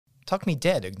Tuck Me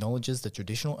Dead acknowledges the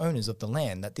traditional owners of the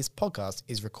land that this podcast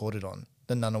is recorded on,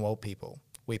 the Ngunnawal people.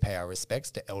 We pay our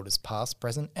respects to elders past,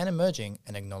 present and emerging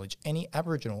and acknowledge any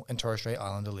Aboriginal and Torres Strait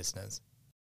Islander listeners.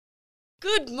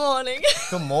 Good morning.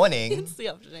 Good morning. It's the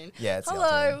afternoon. Yeah, it's the Hello.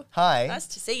 afternoon. Hi. Nice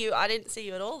to see you. I didn't see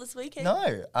you at all this weekend.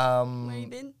 No. Where you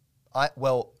been?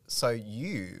 So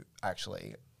you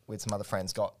actually, with some other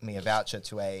friends, got me a voucher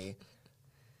to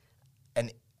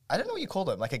an I don't know what you call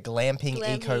them, like a glamping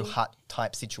eco hut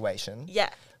type situation. Yeah.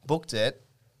 Booked it.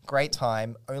 Great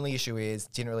time. Only issue is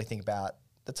didn't really think about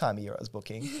the time of year I was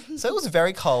booking. So it was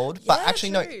very cold, but Yeah,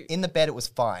 actually true. no, in the bed it was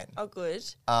fine. Oh, good.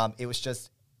 It was just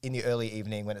in the early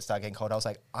evening when it started getting cold, I was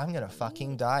like, I'm going to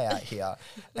fucking die out here.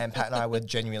 And Pat and I were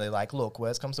genuinely like, look,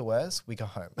 worst comes to worst, we go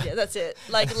home. Yeah, that's it.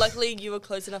 Like, luckily you were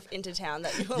close enough into town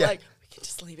that you were Yeah. like, we can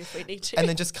just leave if we need to. And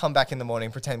then just come back in the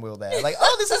morning, pretend we were there. Like,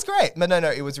 oh, this is great. But no,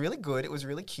 it was really good. It was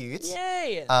really cute.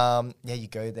 Yay. Yeah, you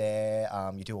go there,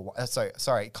 you do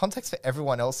sorry, context for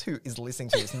everyone else who is listening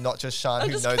to this, not just Sean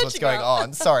who just knows what's catching going up.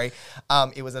 on. Sorry.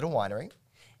 It was at a winery.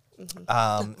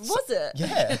 Was it?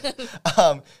 Yeah.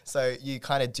 So you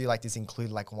kind of do like this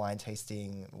include like wine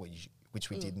tasting, which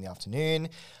we did in the afternoon.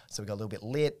 So we got a little bit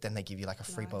lit. Then they give you like a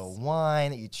free bottle of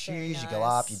wine that you choose. Very You go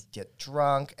up, you nice. get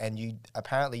drunk, and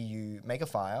you make a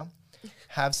fire,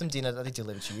 have some dinner that they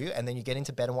deliver to you, and then you get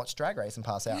into bed and watch Drag Race and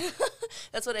pass out.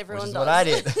 That's what Which everyone is does. what I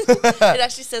did. It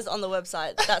actually says on the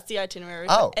website, that's the itinerary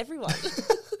Oh. for everyone.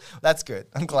 That's good.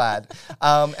 I'm glad.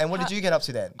 And what did you get up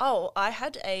to then? Oh, I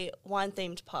had a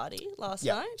wine-themed party last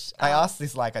night. I asked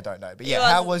this like I don't know, but it yeah,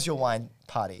 how was- was your wine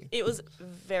party? It was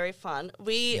very fun.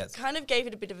 We Yes. kind of gave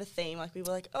it a bit of a theme. Like, we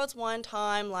were like, oh, it's wine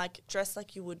time. Like, dress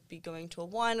like you would be going to a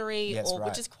winery. Yes, right.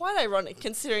 Which is quite ironic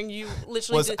considering you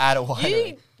literally Was at a winery.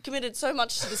 You committed so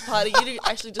much to this party. You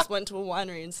actually just went to a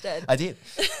winery instead. I did.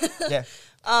 Yeah.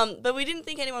 But we didn't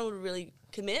think anyone would really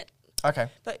commit. Okay.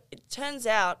 But it turns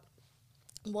out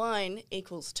wine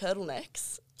equals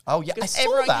turtlenecks. Oh yeah, I Because saw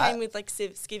everyone that. came with like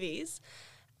skivvies.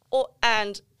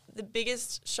 And the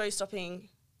biggest show-stopping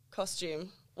costume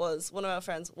was one of our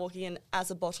friends walking in as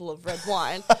a bottle of red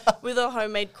wine with a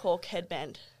homemade cork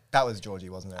headband. That was Georgie,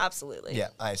 wasn't it? Absolutely. Yeah,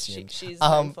 I assumed. She's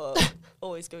known for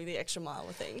always going the extra mile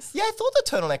with things. Yeah, I thought the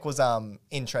turtleneck was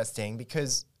interesting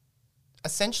because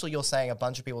essentially you're saying a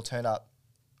bunch of people turned up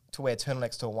to wear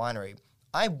turtlenecks to a winery.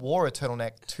 I wore a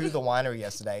turtleneck to the winery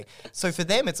yesterday. So for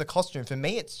them, it's a costume. For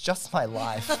me, it's just my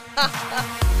life.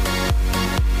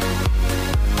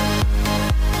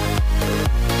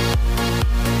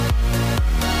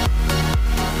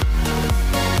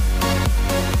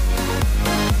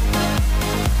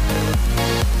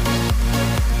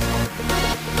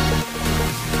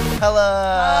 Hello.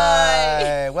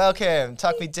 Hi. Welcome.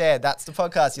 Tuck Me Dead. That's the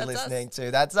podcast you're That's us. listening to.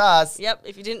 That's us. Yep,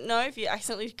 if you didn't know, if you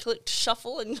accidentally clicked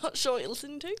shuffle and not sure what you're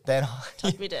listening to, Then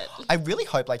Tuck Me Dead. I really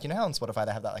hope, like, you know how on Spotify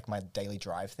they have that, like, my daily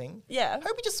drive thing? Yeah. I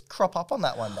hope we just crop up on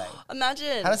that one day.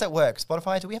 Imagine. How does that work?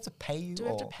 Spotify, do we have to pay you? Do we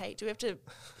have to or- pay? Do we have to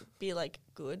be like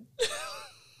good?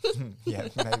 Yeah,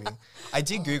 maybe. I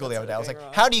did Google the other day. I was like, going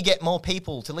wrong. how do you get more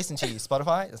people to listen to you?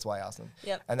 Spotify? That's why I asked them.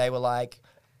 Yep. And they were like,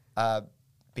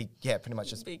 pretty much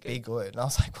just Be be good. good. And I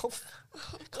was like, well,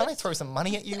 can't I throw some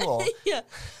money at you? Or Yeah,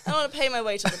 I want to pay my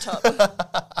way to the top.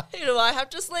 Who do I have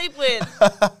to sleep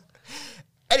with?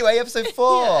 Anyway, episode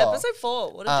 4. Yeah, episode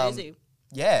 4. What a doozy.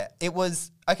 Yeah, it was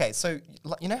okay. So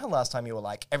you know how last time you were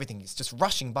like everything is just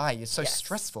rushing by, you're so Yes.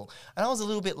 stressful, and I was a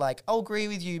little bit like, I'll agree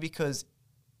with you because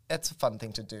that's a fun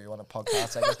thing to do on a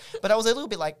podcast, I guess. But I was a little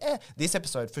bit like, this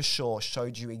episode for sure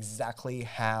showed you exactly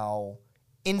how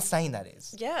insane that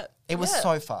is. Yeah. It was yeah.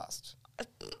 so fast.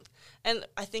 And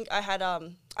I think I had I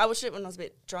watched it when I was a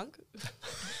bit drunk,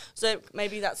 so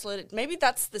maybe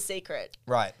that's the secret.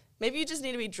 Right. Maybe you just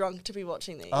need to be drunk to be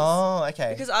watching these. Oh, okay.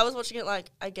 Because I was watching it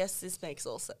like, I guess this makes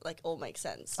all makes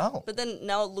sense. Oh. But then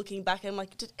now looking back, I'm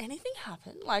like, did anything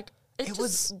happen? Like, it just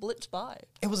was- blipped by.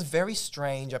 It was a very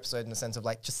strange episode in the sense of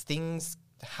like just things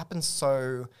happened so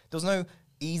there was no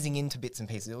easing into bits and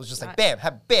pieces. It was just like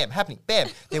Right. bam, happening, bam.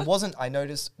 I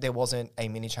noticed there wasn't a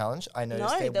mini challenge. I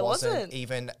noticed No, there wasn't wasn't.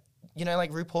 even, you know,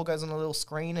 like RuPaul goes on a little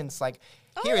screen and it's like,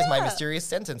 Oh, here is my yeah. mysterious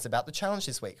sentence about the challenge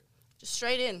this week. Just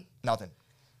straight in. Nothing.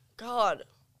 God,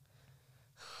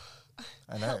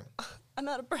 I know. I'm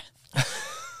out of breath.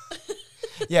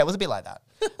 Yeah, it was a bit like that.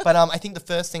 But I think the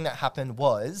first thing that happened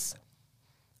was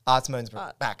Art Simone's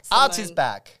back. Arts is Simone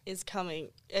back. Is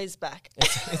back.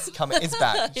 It's coming. It's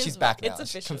back. It's She's back now. back.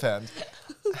 It's She's official. confirmed.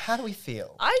 How do we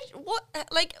feel?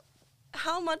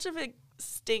 How much of a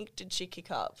stink did she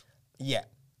kick up? Yeah.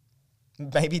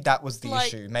 Maybe that was the Like-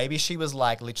 issue. Maybe she was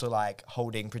like literally like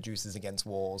holding producers against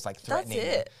walls, like threatening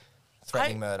it.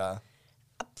 threatening murder.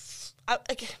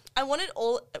 I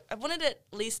wanted at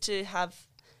least to have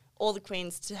all the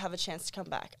queens to have a chance to come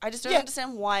back. I just don't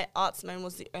understand why Art Simone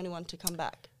was the only one to come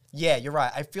back. Yeah, you're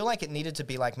right. I feel like it needed to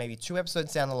be like maybe 2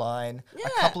 episodes down the line. Yeah.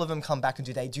 A couple of them come back and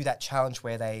do that challenge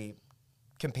where they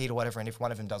compete or whatever, and if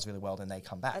one of them does really well, then they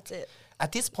come back. That's it.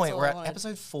 At this point, all we're I at wanted.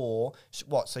 episode 4.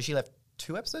 So she left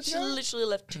 2 episodes She ago? literally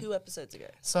left 2 episodes ago.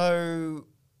 So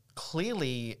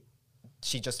clearly,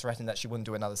 she just threatened that she wouldn't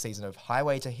do another season of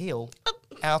Highway to Heal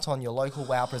out on your local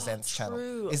WoW Presents channel.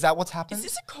 True. Is that what's happened? Is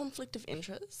this a conflict of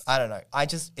interest? I don't know.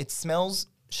 It smells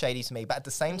shady to me, but at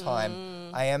the same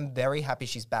time, I am very happy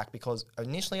she's back because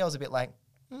initially I was a bit like,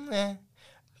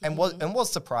 and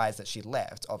was surprised that she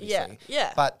left, obviously.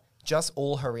 Yeah. But just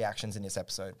all her reactions in this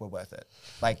episode were worth it.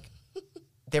 Like,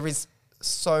 there is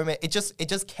so many. It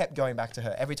just kept going back to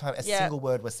her every time a single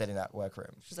word was said in that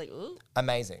workroom. She's like, ooh,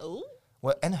 Amazing. ooh.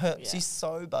 Well, and she's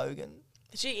so bogan.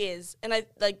 She is, and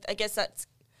I guess that's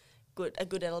a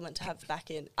good element to have back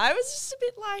in. I was just a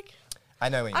bit like, I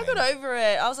know what you I mean. got over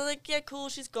it. I was like, yeah, cool,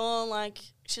 she's gone. Like,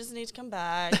 she doesn't need to come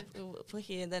back. We're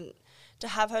here. And then to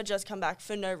have her just come back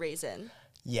for no reason,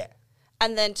 Yeah.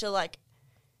 and then to like,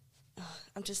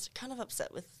 I'm just kind of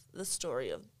upset with the story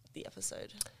of the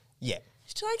episode. Yeah.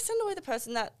 To like send away the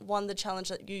person that won the challenge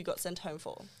that you got sent home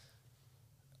for.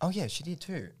 Oh, yeah, she did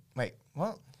too. Wait,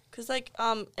 what? Because like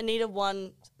Anita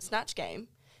won Snatch Game,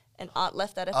 and Art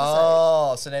left that episode.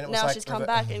 Oh, so then it was Now like... she's come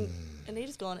back and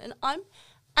Anita's gone, and I'm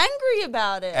angry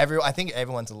about it. I think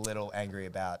everyone's a little angry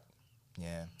about...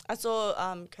 Yeah. I saw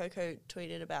Coco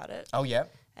tweeted about it Oh, yeah?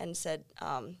 and said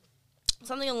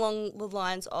something along the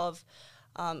lines of,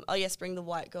 oh yes, bring the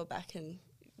white girl back and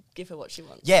give her what she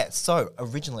wants. Yeah, so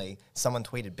originally someone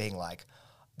tweeted being like,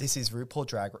 this is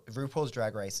RuPaul's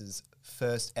Drag Race's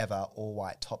first ever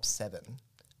all-white top 7.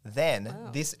 Then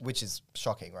this, which is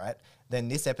shocking, right? Then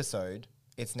this episode,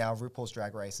 it's now RuPaul's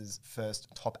Drag Race's first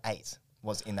top 8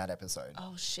 was in that episode.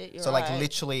 Oh shit, you're So right. like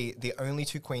literally the only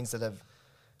 2 queens that have,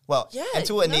 well, Yeah,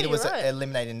 until no, Anita you're was right.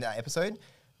 eliminated in that episode,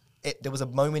 there was a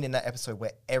moment in that episode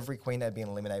where every queen that had been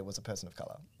eliminated was a person of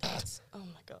color. That's, oh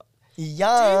my god.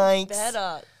 Yikes! Do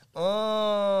better.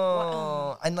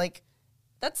 Oh, and like,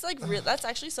 That's like real. That's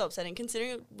actually so upsetting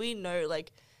considering we know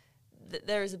like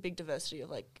there is a big diversity of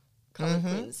like colored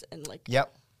queens and like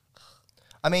yep.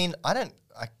 I mean, I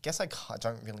guess I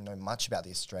don't really know much about the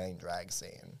Australian drag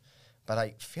scene, but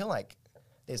I feel like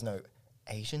there's no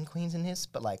Asian queens in this,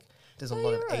 but like there's a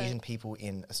lot of you're right. Asian people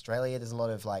in Australia. There's a lot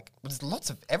of like, there's lots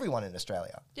of everyone in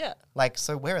Australia. yeah. Like,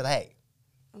 so where are they?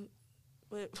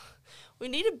 We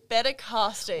need a better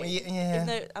casting. Yeah. Even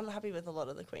though I'm happy with a lot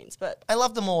of the queens, but I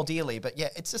love them all dearly, but yeah,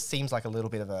 it just seems like a little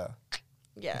bit of a,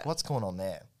 yeah. what's going on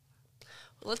there?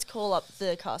 Let's call up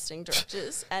the casting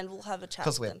directors and we'll have a chat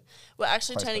 'Cause with we're them. We're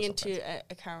actually close turning personal into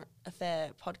a current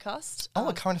affair podcast. Oh,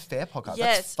 a current affair podcast.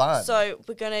 Yes. That's fun. So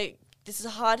this is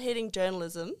hard-hitting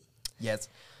journalism, yes.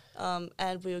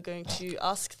 and we are going to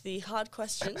ask the hard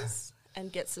questions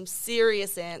and get some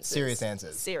serious answers. Serious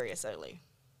answers. Serious only.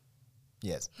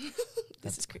 Yes.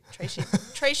 This is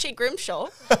Tracy Grimshaw,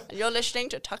 and you're listening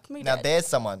to Tuck Me Now Dead. there's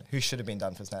someone who should have been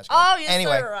done for Snatch Game. Oh, you're so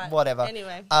anyway, right. whatever.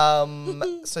 Anyway.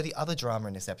 So the other drama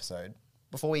in this episode,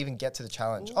 before we even get to the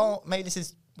challenge, maybe this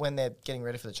is when they're getting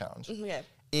ready for the challenge, Yeah.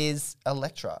 is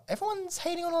Electra. Everyone's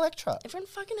hating on Electra. Everyone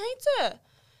fucking hates her.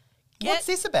 What's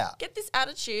this about? Get this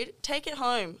attitude, take it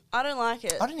home. I don't like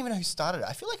it. I don't even know who started it.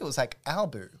 I feel like it was like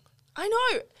Albu. I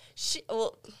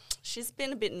know. She's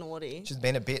been a bit naughty. She's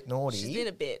been a bit naughty. She's been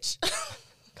a bitch.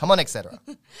 Come on, etc.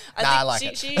 I like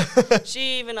it.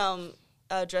 She even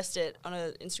addressed it on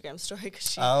her Instagram story because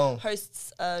she Oh.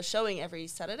 hosts a showing every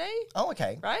Saturday, Oh,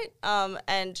 okay. right?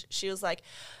 And she was like,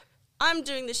 I'm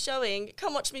doing this showing.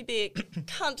 Come watch me be a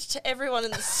cunt to everyone in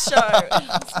the show. And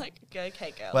I was like,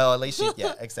 okay, girl. Well, at least she's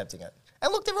accepting it.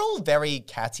 And look, they're all very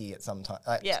catty at some time.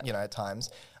 Yeah. You know, at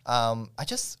times.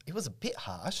 It was a bit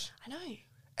harsh. I know.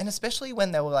 And especially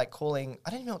when they were like calling, I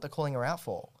don't even know what they're calling her out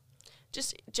for.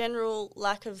 Just general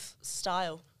lack of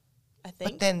style, I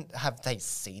think. But then have they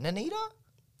seen Anita?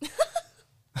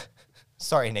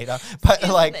 Sorry, Anita. But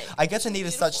Excuse like, me. I guess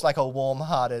Anita's Beautiful. such like a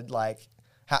warm-hearted, like,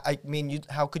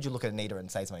 how could you look at Anita and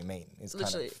say something mean? Is kind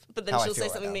Literally. of But then how I she'll feel say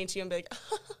right something now. mean to you and be like,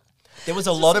 There was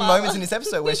a lot of smile. moments in this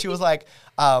episode where she was like,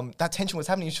 that tension was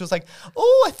happening. She was like,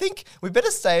 oh, I think we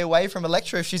better stay away from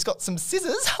Electra if she's got some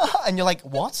scissors. And you're like,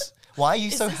 what? Why are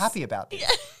you so this- happy about this?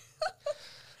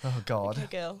 Oh, God. okay,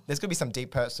 girl. There's going to be some deep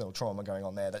personal trauma going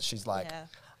on there that she's like, Yeah.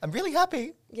 I'm really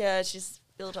happy. Yeah, she's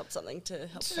built up something to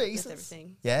help Jesus. with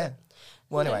everything. Yeah.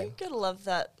 Well, You know, anyway. gotta love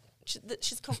that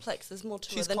she's complex. There's more to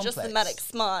her She's than just the complex. Maddox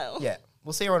smile. Yeah.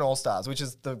 We'll see her on All Stars, which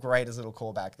is the greatest little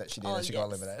callback that she did and she got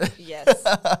eliminated. Yes.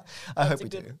 I hope we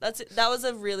good, do. That was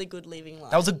a really good leaving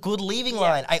line. That was a good leaving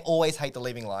line. I always hate the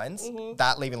leaving lines.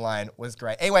 That leaving line was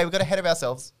great. Anyway, we got ahead of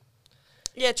ourselves.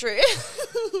 Yeah, true.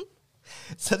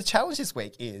 So the challenge this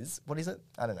week is, what is it?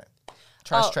 I don't know.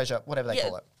 Trash, treasure, whatever they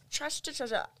call it. Trash to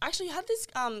treasure. Actually, I had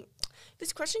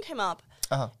this question came up.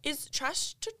 Is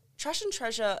trash and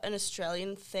treasure an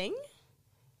Australian thing?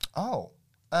 Oh,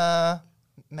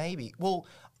 maybe. Well,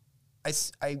 I'm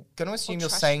going to assume you're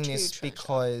trash saying to this treasure.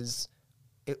 because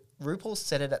RuPaul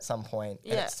said it at some point,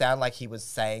 and Yeah. it sounded like he was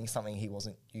saying something he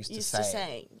wasn't used to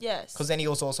saying. Yes. Because then he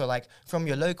was also like, from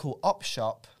your local op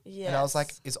shop. And I was like,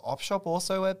 Yes. is op shop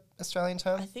also an Australian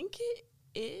term? I think it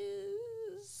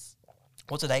is.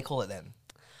 What do they call it then?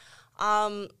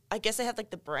 I guess they have like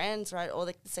the brands, right? Or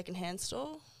like the secondhand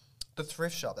store. The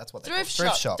thrift shop, that's what they Thrift call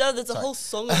it. shop. Duh, there's a Sorry. whole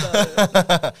song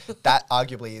about it. That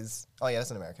arguably is... Oh, yeah,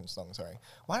 that's an American song, sorry.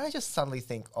 Why did I just suddenly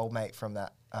think old mate from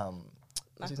that...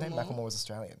 what's his name? Macklemore? Macklemore was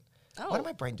Australian. Oh. Why did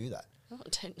my brain do that? Oh, I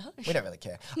don't know. We don't really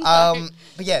care.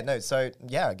 But yeah, no, so,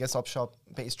 yeah, I guess op shop...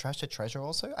 But is trash to treasure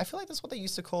also? I feel like that's what they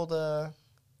used to call the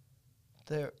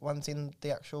ones in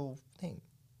the actual thing.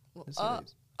 The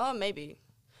series. Oh, maybe.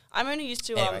 I'm only used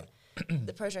to Anyway.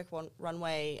 the Project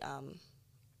Runway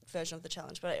version of the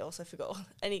challenge, but I also forgot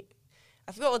I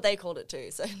forgot what they called it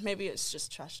too. So maybe it's just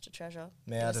trash to treasure.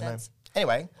 Yeah, I in don't a know. sense.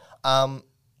 Anyway,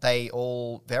 they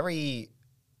all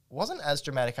wasn't as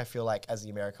dramatic, I feel like, as the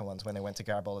American ones when they went to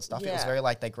grab all the stuff. It was Yeah. very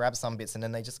like they grabbed some bits and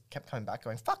then they just kept coming back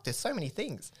going, fuck, there's so many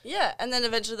things. Yeah, and then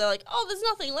eventually they're like, "Oh, there's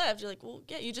nothing left." You're like, "Well,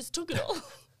 yeah, you just took it all."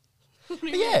 But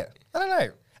yeah, I don't know.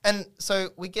 And so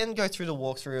we can go through the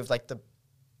walkthrough of like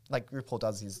RuPaul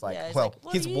does his Yeah, he's well, like,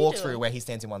 "What his are you walkthrough doing?" where he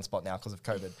stands in one spot now because of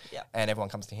COVID Yeah. and everyone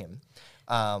comes to him.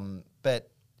 But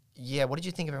yeah, what did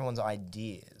you think of everyone's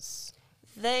ideas?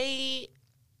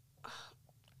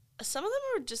 Some of them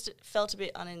were just felt a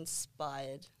bit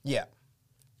uninspired, Yeah,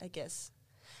 I guess.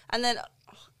 And then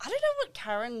I don't know what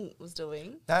Karen was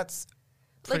doing. that's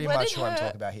pretty where much did what I'm her-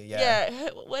 talking about here. Yeah.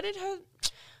 Where did her?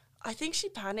 I think she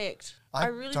panicked. I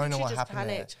really don't think know she what just happened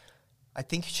there. panicked. I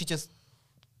think she just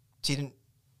didn't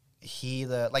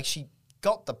hear she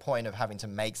got the point of having to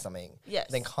make something. Yes.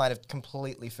 Then kind of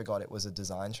completely forgot it was a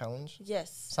design challenge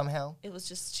Yes. somehow. It was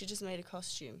just she just made a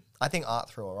costume. I think art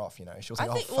threw her off, She was I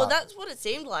like, think oh, well fuck. that's what it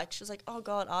seemed like. She was like, "Oh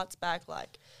God, art's back!"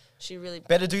 Like she really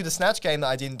Better do the Snatch Game that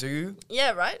I didn't do.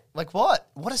 yeah, right. Like, what?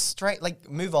 What a straight...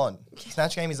 move on.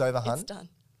 Snatch Game is over, hun. It's done.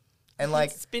 And,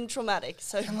 It's been traumatic.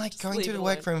 So and just going leave to it the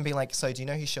alone. workroom and being like, so do you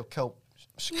know who Chappelle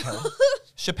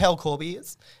Corby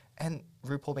is? And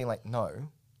RuPaul being like, no.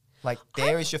 Like,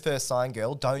 there is your first sign,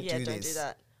 girl. Don't Yeah, do don't this. do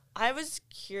that. I was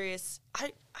curious. I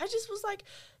just was like,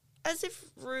 as if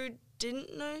Ru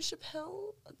didn't know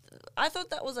Chappelle. I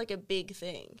thought that was like a big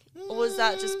thing. Or was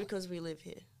that just because we live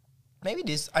here? Maybe it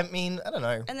is. I mean, I don't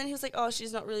know. And then he was like, "Oh,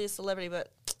 she's not really a celebrity, but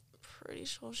pretty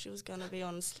sure she was gonna be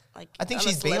on like." I think I'm a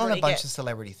she's been on a Celebrity bunch Get-" of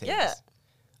celebrity things. Yeah,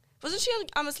 wasn't she on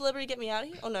 "I'm a Celebrity, Get Me Out of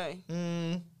Here"? Oh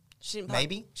no, she didn't.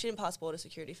 Maybe. She didn't pass border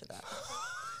security for that.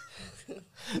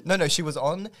 No, she was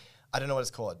on, I don't know what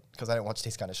it's called because I don't watch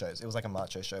these kind of shows. It was like a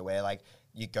macho show where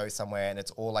you go somewhere and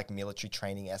it's all like military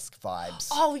training-esque vibes.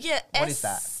 Oh yeah, What is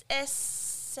that?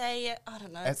 I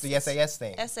don't know. It's the SAS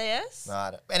thing. SAS. No,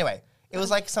 I don't. Anyway, it was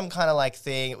like some kind of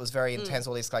thing. It was very intense,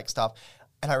 all this stuff.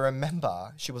 And I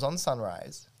remember she was on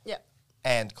Sunrise Yeah.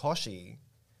 and Koshi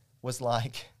was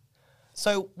like,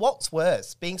 so what's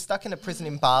worse, being stuck in a prison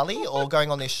in Bali or going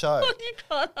on this show? You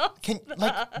can't.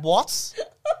 What?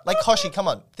 Koshi, come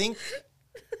on, think.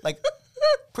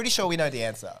 Pretty sure we know the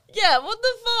answer. Yeah. What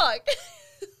the fuck?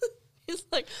 He's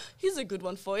like, here's a good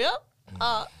one for you.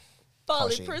 Bali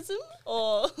Koshi. prison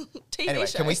or TV Anyway,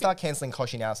 show. can we start cancelling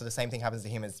Koshi now so the same thing happens to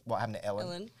him as what happened to Ellen?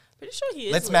 Ellen. Pretty sure he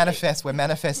is. Let's leaving. manifest. We're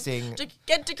manifesting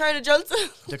Get Dakota Johnson.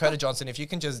 Dakota Johnson. If you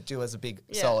can just do us a big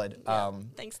Yeah, solid. yeah.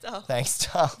 Thanks, Star. Thanks,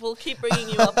 Tal. We'll keep bringing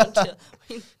you up until.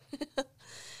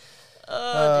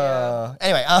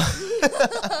 Anyway,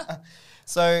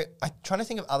 so I'm trying to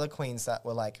think of other queens that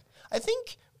were I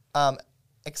think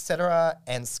Etc.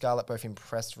 and Scarlett both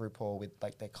impressed RuPaul with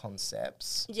their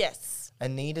concepts. Yes.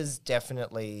 Anita's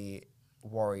definitely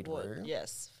worried Ru.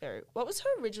 Yes. Very. What was her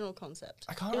original concept?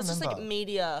 I can't It was just remember.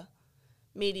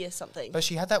 media something. But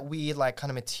she had that weird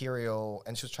kind of material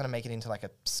and she was trying to make it into a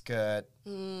skirt.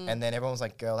 And then everyone was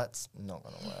like, girl, that's not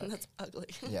going to work. That's ugly.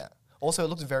 Yeah. Also, it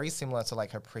looked very similar to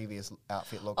her previous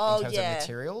outfit look Oh, in terms yeah. of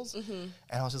materials. And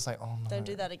I was just like, oh no. Don't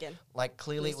do that again.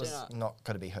 Clearly Please it do was not. not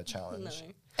going to be her challenge.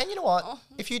 No. And you know what?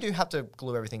 If you do have to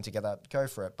glue everything together, go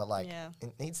for it. But Yeah.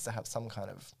 it needs to have some kind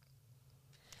of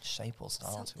shape or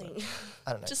style to Something. it.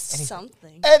 I don't know. Just anything.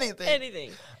 something. Anything. Anything.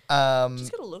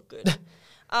 Just gotta look good.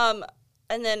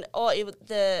 And then, even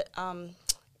the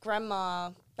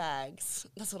grandma bags.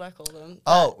 That's what I call them.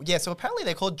 Oh, yeah. So apparently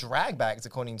they're called drag bags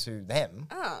according to them.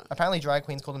 Ah. Apparently drag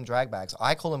queens call them drag bags.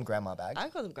 I call them grandma bags. I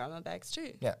call them grandma bags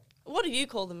too. Yeah. What do you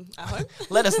call them at home?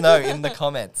 Let us know in the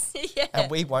comments. Yeah.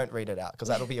 And we won't read it out because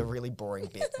that'll be a really boring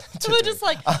bit to We're do. just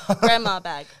like, grandma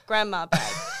bag.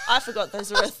 I forgot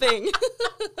those were a thing.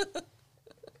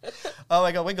 Oh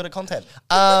my God, we got a content.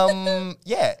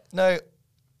 Yeah, no,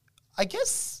 I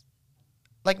guess,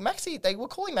 like Maxi, they were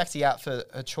calling Maxi out for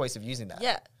a choice of using that.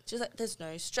 Yeah. She's like, there's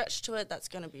no stretch to it. That's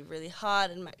going to be really hard.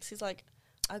 And Maxie's like,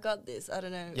 I got this. I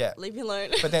don't know. Yeah. Leave me alone.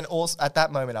 But then also at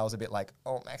that moment, I was a bit like,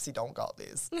 oh, Maxi don't got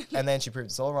this. And then she proved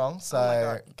us all wrong.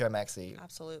 So God. go Maxi.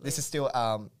 Absolutely. This is still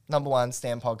 #1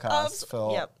 Stan podcast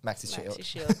for yep. Maxi Shield. Maxi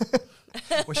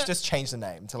Shield. We should just change the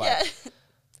name to like, Yeah.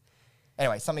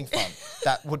 anyway, something fun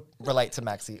that would relate to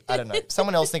Maxi. I don't know.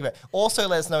 Someone else think of it. Also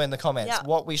let us know in the comments Yeah,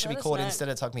 what we should let be us called know. instead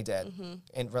of Tuck Me Dead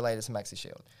and related to Maxi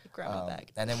Shield. Grandma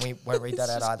bag. And then we won't read that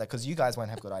out either because you guys won't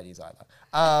have good ideas either.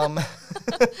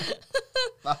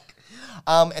 Fuck.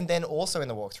 And then also in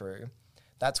the walkthrough,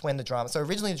 that's when the drama. So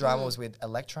originally the drama was with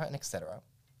Elektra and Etc.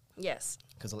 Yes.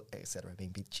 Because Etc. being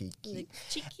a bit cheeky.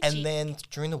 Cheeky. And then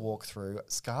during the walkthrough,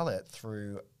 Scarlett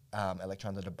threw Elektra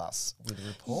under the bus with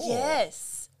RuPaul.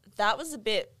 Yes. That was a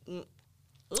bit. Ooh.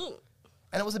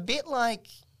 And it was a bit like,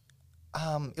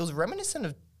 it was reminiscent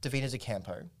of Davina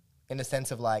DeCampo in the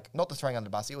sense of like, not the throwing under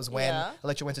the bus. It was when Yeah.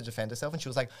 Elektra went to defend herself and she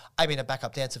was like, I've been a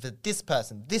backup dancer for this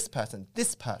person, this person,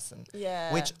 this person.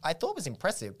 Yeah. Which I thought was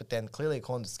impressive, but then clearly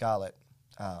according to Scarlett,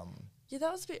 Yeah,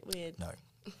 that was a bit weird. no.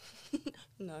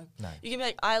 No. No. You can be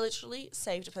like, I literally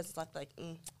saved a person's life. Like,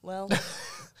 well,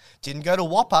 Didn't go to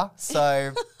Whopper,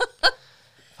 so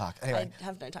fuck. Anyway, I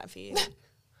have no time for you.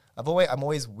 I'm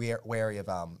always wary of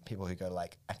people who go to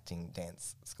like acting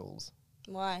dance schools.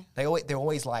 Why? They're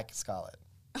always like Scarlett.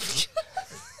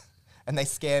 And they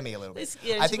scare me a little bit.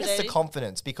 Yeah, I think it's the intimidating.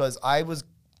 confidence because I was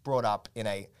brought up in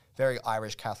a very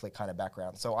Irish Catholic kind of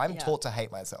background. So I'm Yeah. taught to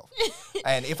hate myself.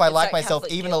 And if I It's like that myself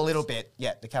Catholic even guilt. a little bit,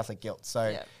 the Catholic guilt. So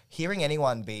Yeah. hearing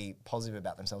anyone be positive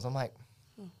about themselves, I'm like,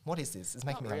 what is this? It's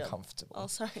making Not me real. uncomfortable. Oh,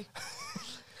 sorry.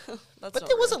 That's But not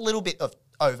there was a real. little bit of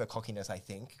over cockiness, I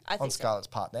think, I on think so. Scarlett's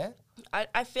part there.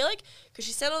 I feel like, because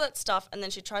she said all that stuff and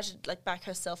then she tried to like back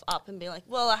herself up and be like,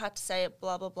 well, I had to say it,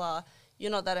 blah, blah, blah.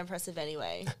 You're not that impressive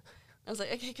anyway. I was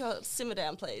like, okay, girl, simmer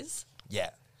down, please.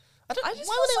 Yeah. I just why feel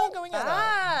were they so all going at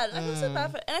that? bad. I feel so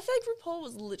bad for her. And I feel like RuPaul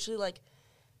was literally like,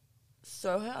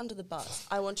 throw her under the bus.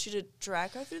 I want you to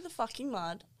drag her through the fucking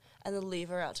mud and then leave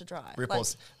her out to dry.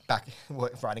 RuPaul's back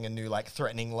writing a new like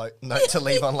threatening note to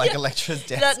leave on like Electra's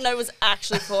desk. That note was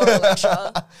actually for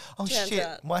Elektra. Oh Turns shit!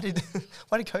 out. Why did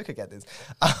Coca get this?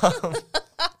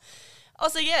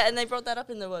 Also, yeah, and they brought that up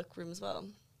in the workroom as well.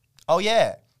 Oh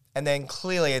yeah, and then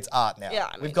clearly it's art now. Yeah,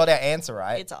 I we've mean, got our answer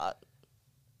right, It's art.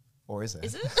 or is it?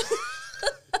 Is it?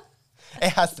 It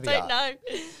has to be Don't art.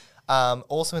 know.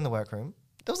 Also in the workroom,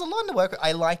 there was a lot in the workroom.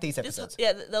 I like these This episodes. was,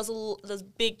 yeah, there was a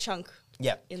big chunk.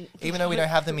 Yeah. in- Even though we don't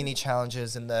have the mini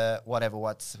challenges and the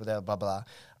what's blah blah,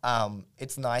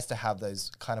 it's nice to have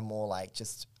those kind of more like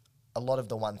just a lot of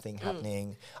the one thing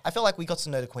happening. I feel like we got to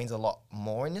know the queens a lot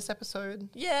more in this episode.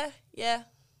 Yeah, yeah.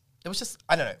 It was just,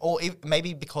 I don't know, or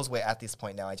maybe because we're at this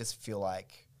point now, I just feel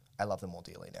like I love them more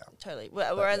dearly now. Totally. We're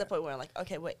yeah. at the point where I'm like,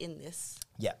 okay, we're in this.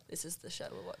 Yeah. This is the show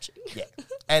we're watching. Yeah.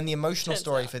 And the emotional Turns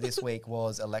story out. for this week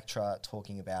was Elektra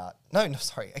talking about,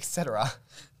 Etc.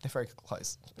 They're very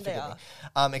close. They forgive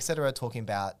me. Etc. talking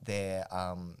about their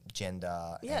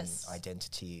gender Yes. and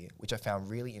identity, which I found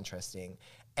really interesting.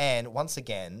 And once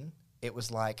again, it was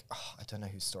like, I don't know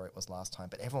whose story it was last time,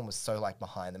 but everyone was so like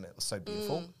behind them. It was so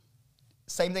beautiful.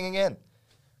 Same thing again.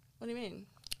 What do you mean?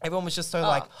 Everyone was just so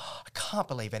like, I can't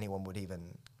believe anyone would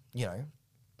even,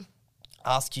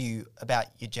 ask you about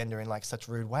your gender in like such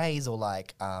rude ways or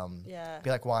like, Yeah. be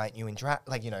like, why aren't you in drag?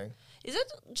 Like, Is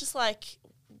it just like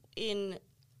in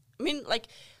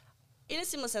a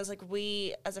similar sense, like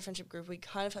we as a friendship group, we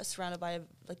kind of are surrounded by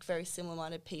like very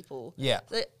similar-minded people. Yeah.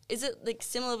 So is it like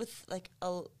similar with like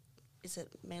is it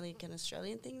mainly like an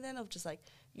Australian thing then, of just like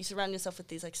you surround yourself with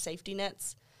these like safety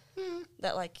nets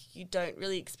that like you don't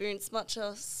really experience much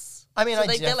else? I mean, so I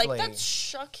they're like, definitely- that's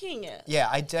shocking. Yeah,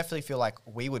 I definitely feel like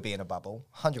we would be in a bubble,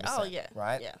 100%. Oh, yeah,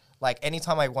 Right? yeah. Like,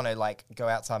 anytime I want to, like, go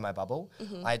outside my bubble,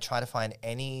 Mm-hmm. I try to find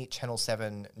any Channel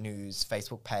 7 News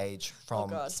Facebook page from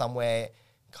God. somewhere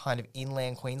kind of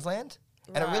inland Queensland.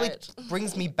 And it really Right.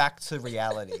 brings me back to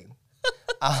reality.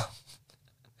 um,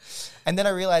 And then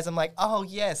I realized I'm like, oh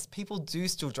yes, people do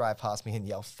still drive past me and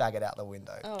yell faggot out the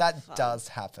window. Oh, that fun. does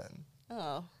happen.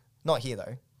 Oh. Not here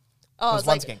though. Oh, Because it's once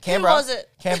like, again, who Canberra, was it?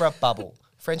 Canberra bubble,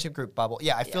 friendship group bubble.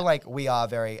 Yeah, I feel Yeah. like we are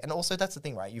very, and also that's the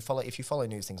thing, right? If you follow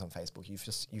news things on Facebook,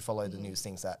 you follow the news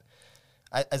things that,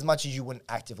 as much as you wouldn't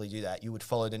actively do that, you would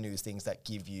follow the news things that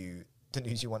give you the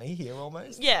news you want to hear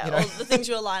almost. Yeah, you know? or the things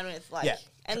you align with, like, Yeah.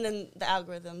 and then the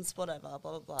algorithms, whatever, blah,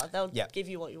 blah, blah. They'll Yeah. give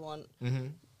you what you want. Mm-hmm.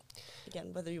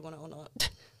 Again, whether you want it or not.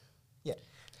 Yeah.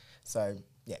 So,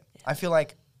 yeah. I feel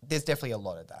like there's definitely a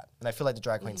lot of that. And I feel like the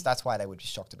drag queens, that's why they would be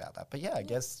shocked about that. But yeah, I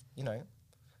guess,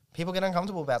 people get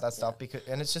uncomfortable about that stuff because,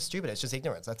 and it's just stupid. It's just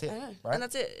ignorance. That's it. I know. Right? And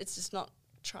that's it. It's just not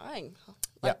trying.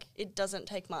 Yeah. Like, it doesn't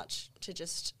take much to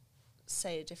just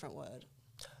say a different word.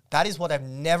 That is what I've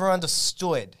never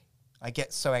understood. I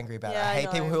get so angry about it. Yeah, I I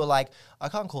hate people know. who are like, I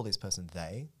can't call this person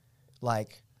they.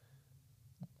 Like,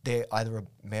 they're either a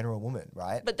man or a woman,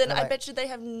 right? But then And I like, bet you they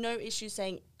have no issue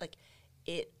saying, like,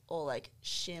 it or, like,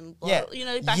 shim. Blah, Yeah. blah. You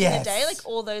know, back in the day, Yes. like,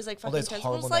 all those, like, all fucking those terms.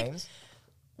 horrible It's like, names.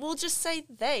 we'll just say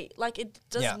they. Like, it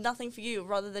does Yeah. nothing for you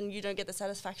rather than you don't get the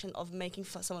satisfaction of making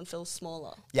someone feel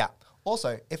smaller. Yeah.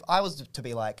 Also, if I was to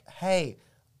be like, hey,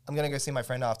 I'm going to go see my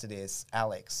friend after this,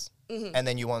 Alex, and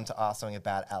then you wanted to ask something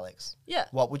about Alex, Yeah.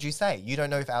 what would you say? You don't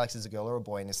know if Alex is a girl or a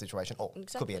boy in this situation, or could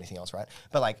Exactly. be anything else, right?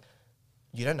 But like,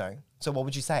 you don't know. So what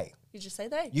would you say? You just say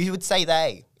they. You would say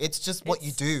they. It's just what you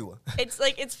It's- do. It's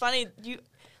like, it's funny.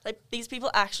 Like, these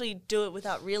people actually do it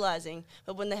without realizing,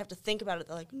 but when they have to think about it,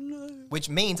 they're like, no. Which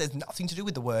means it's nothing to do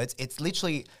with the words. It's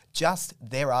literally just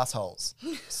their assholes.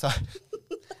 So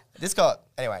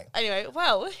anyway. Anyway,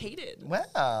 wow, we're heated.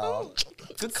 Wow.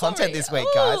 Good content Sorry. this week,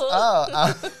 guys.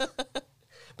 Ooh.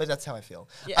 But that's how I feel.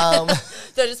 Yeah.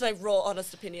 They're just like raw,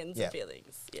 honest opinions Yeah. and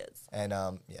feelings. Yes. And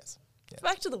yes. Yeah.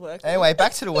 Back to the work. Anyway,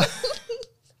 back to the work.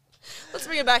 Let's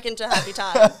bring it back into happy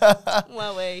time.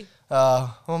 Well,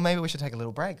 Well, maybe we should take a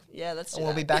little break. yeah, let's do And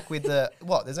we'll that. be back with the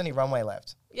what? There's only runway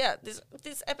left. Yeah, this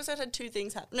episode had 2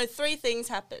 things happen. No, 3 things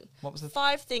happen. What was the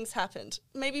 5 things happened.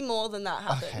 Maybe more than that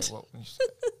happened. Okay, well,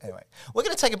 anyway, we're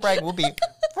gonna take a break. We'll be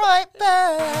right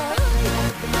back.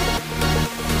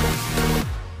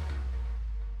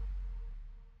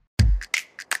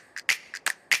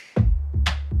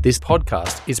 This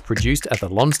podcast is produced at the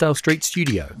Lonsdale Street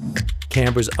Studio,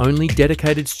 Canberra's only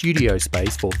dedicated studio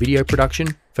space for video production,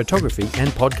 photography and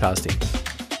podcasting.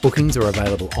 Bookings are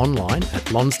available online at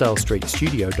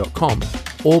lonsdalestreetstudio.com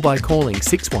or by calling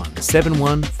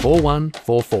 6171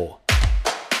 4144.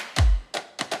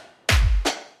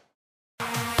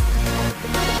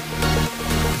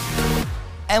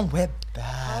 And we're back.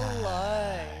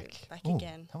 Hello. Back Ooh,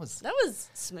 again. that was That was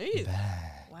smooth.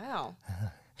 Wow.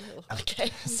 Ew,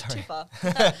 okay, Sorry. too far.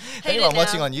 Anyone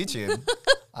watching on YouTube,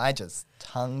 I just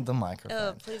tongued the microphone.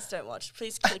 Oh, please don't watch.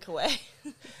 Please click away.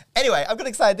 Anyway, I've got an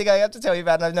exciting thing I have to tell you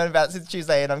about, and I've known about it since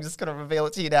Tuesday, and I'm just going to reveal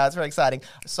it to you now. It's very exciting.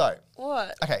 So,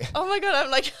 What? okay. Oh my god,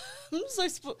 I'm like, I'm so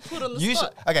put on the Usually,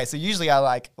 spot. okay, so usually I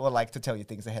like to tell you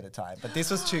things ahead of time, but this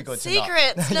was too good to not.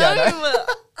 Secrets. No. Yeah, I know.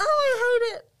 Oh, I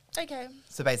hate it. Okay.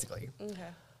 So basically, Okay.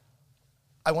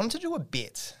 I wanted to do a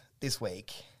bit this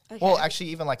week. Okay. Well, actually,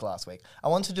 even like last week. I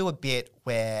wanted to do a bit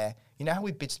where, you know how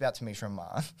we bitched about Tamisha and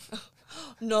Mar?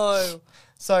 No.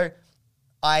 So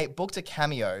I booked a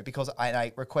cameo because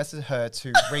I requested her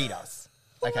to read us.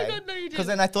 Oh my Okay. God, no, you Because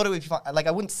didn't. then I thought it would be fun. Like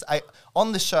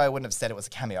on the show, I wouldn't have said it was a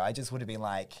cameo. I just would have been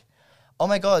like, oh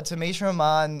my God, Tamisha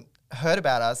Rahman heard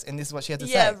about us and this is what she had to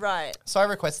say. Yeah, right. So I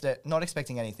requested it, not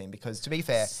expecting anything because to be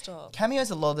fair, Stop.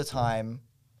 cameos a lot of the time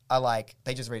are like,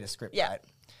 they just read a script, Yeah. right?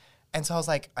 And so I was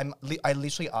like, I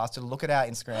literally asked her to look at our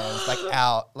Instagrams,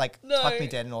 like No. Tuck Me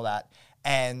Dead and all that.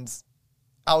 And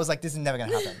I was like, this is never going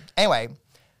to happen. Anyway,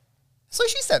 so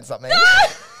she sent something.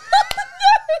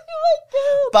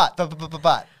 But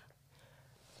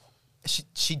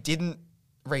she didn't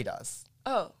read us.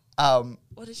 Oh, Um,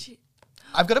 what did she?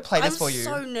 I've got to play this I'm for you.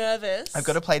 so nervous. I've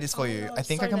got to play this for Oh, you. no, I I'm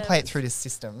think so I can play it nervous. through this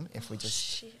system if we just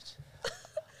Shit.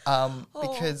 Oh. Oh.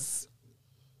 because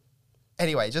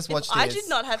anyway, just watch If this. I did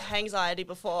not have anxiety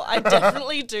before. I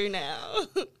definitely do now.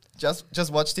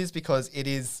 Just watch this because it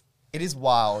is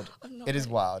wild. I'm not It is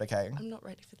ready. wild, okay? I'm not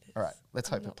ready for this. All right, let's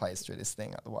hope it plays through this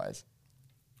thing otherwise.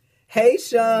 Hey,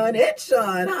 Sean, it's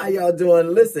Sean. How y'all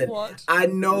doing? Listen, What? I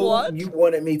know What? you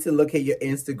wanted me to look at your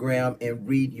Instagram and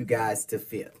read you guys to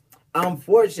fifth.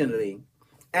 Unfortunately,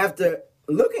 after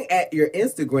looking at your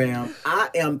Instagram, I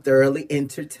am thoroughly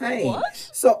entertained. What?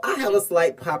 So I have a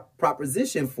slight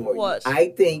proposition for What? you.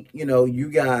 I think, you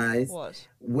guys, What?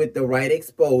 with the right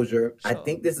exposure, I Sure.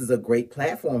 think this is a great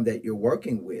platform that you're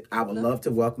working with. I would love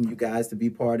to welcome you guys to be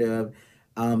part of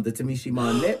the Tamisha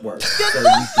Iman Network. So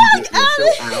you can get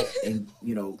your show out and,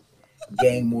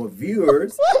 gain more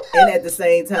viewers, and at the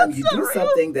same time, you do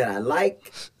something that I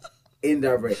like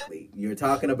indirectly. You're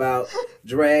talking about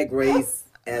Drag Race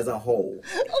as a whole.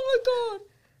 Oh my god.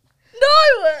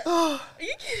 No! Are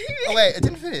you kidding me? Oh wait, it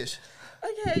didn't finish.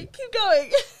 Okay, keep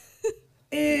going.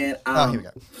 And Here we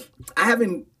go. I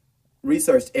haven't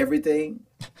researched everything,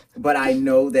 but I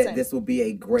know that Same. this will be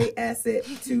a great asset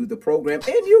to the program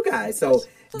and you guys. So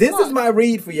this is my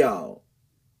read for y'all.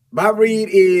 My read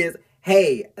is,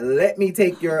 hey, let me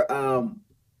take your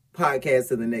podcast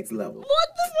to the next level. What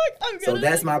the fuck? I'm So gonna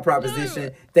that's my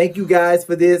proposition. Thank you guys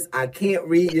for this. I can't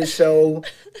read your show,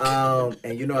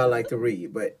 and you know I like to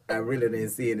read, but I really didn't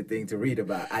see anything to read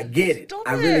about. I get it. Stop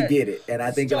I really it. get it, and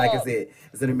I think, like I Stop. said,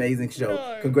 it's an amazing show.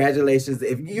 No. Congratulations!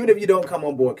 Even if you don't come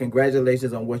on board,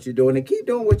 congratulations on what you're doing, and keep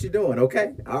doing what you're doing.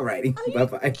 Okay? All righty. Bye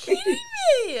bye. kidding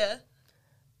me? I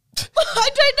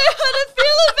don't know how to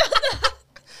feel about that.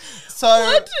 So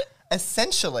What?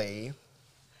 essentially,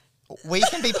 we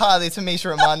can be part of the Tamisha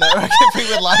Rahman Network if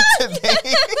we would like to be.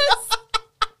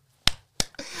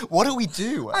 What do we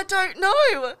do? I don't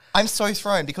know. I'm so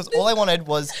thrown because all I wanted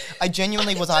was, I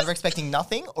genuinely was either expecting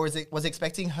nothing or was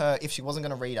expecting her, if she wasn't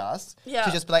going to read us, Yeah.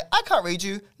 to just be like, I can't read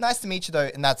you. Nice to meet you though.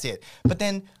 And that's it. But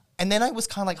then I was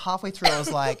kind of like halfway through, I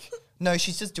was like, no,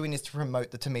 she's just doing this to promote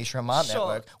the Tamisha Rahman Sure.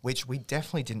 Network, which we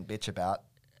definitely didn't bitch about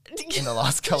in the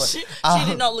last couple. She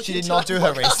did not look She did into not our do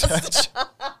her podcast. research.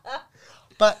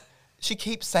 But she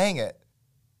keeps saying it.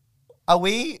 Are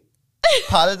we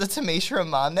part of the Tamisha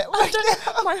Rahman Network? I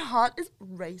don't, my heart is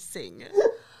racing.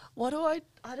 What do I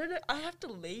don't know. I have to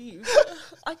leave.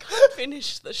 I can't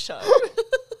finish the show.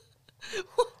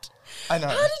 What? I know.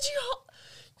 How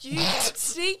did you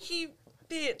sneaky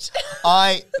bitch.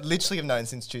 I literally have known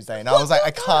since Tuesday, and I was like,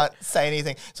 I can't say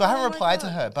anything. So I haven't Oh my replied to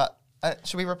God. her, but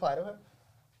should we reply to her?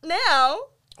 Now?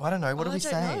 I don't know. What do we I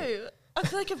don't say? know. I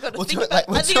feel like I've got to We'll think do it about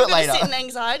we'll I think do I'm it going to later. sit in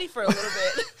anxiety for a little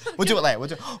bit. We'll do it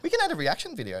later. We can add a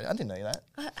reaction video. I didn't know that.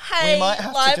 Hey, might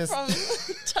have to live just-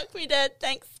 from Tuck Me Dead.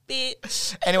 Thanks,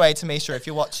 bitch. Anyway, Tamisha, if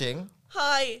you're watching,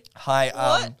 Hi.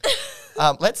 hi.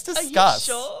 What? Let's Are discuss.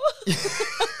 you sure?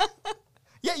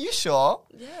 Yeah, you sure?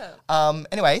 Yeah.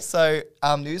 Anyway, so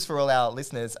news for all our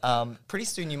listeners. Pretty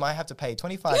soon you might have to pay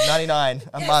 $25.99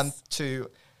 a Yes. month to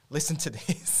listen to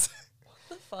this. What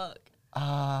the fuck?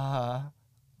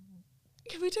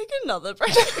 Can we take another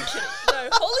break? No,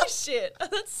 holy shit.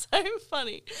 That's so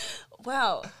funny.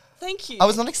 Wow. Thank you. I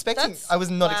was not expecting. That's- I was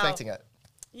not wow. expecting it.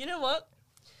 You know what?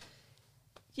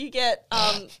 You get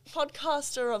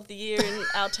podcaster of the year in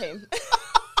our team.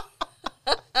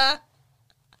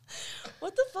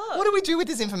 What the fuck? What do we do with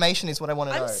this information? Is what I want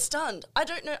to know. I'm stunned. I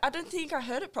don't know. I don't think I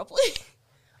heard it properly.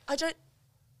 I don't.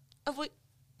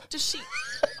 Does she?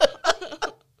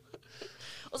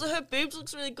 Also, her boobs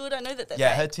looks really good. I know that they're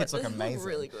Yeah, fake, her but tits look they amazing.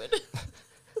 really good.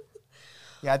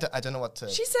 Yeah, I don't know what to.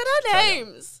 She said our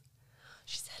names.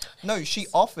 She said our names. No, she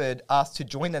offered us to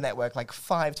join the network like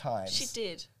 5 times. She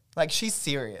did. Like, she's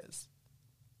serious.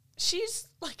 She's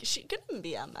like, she couldn't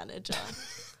be our manager.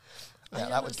 Yeah,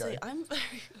 that would go. Honestly,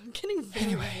 I'm getting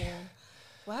very warm.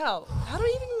 Wow. How do we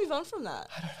even move on from that?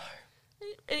 I don't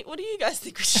know. What do you guys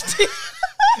think we should do?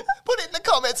 Put it in the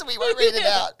comments and we won't read it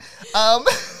Yeah. out.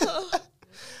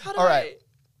 How do All right.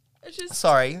 I just,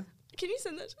 Sorry. can you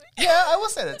send that to me? Yeah, I will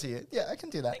send it to you. Yeah, I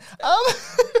can do that. Oh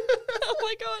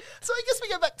my god. So I guess we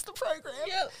go back to the program.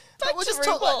 Yeah. But Back we'll to just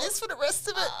talk like RuPaul. this for the rest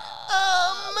of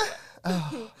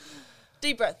it.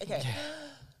 Deep breath. Okay.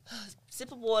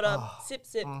 Sip of water. Sip,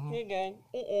 sip. Mm-hmm. Here you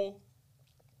go.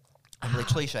 I'm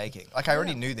literally shaking. Like, I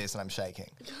already knew this and I'm shaking.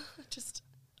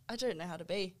 I don't know how to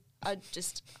be. I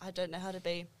don't know how to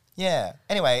be. Yeah.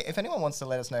 Anyway, if anyone wants to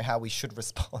let us know how we should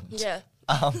respond. Yeah.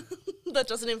 Um, That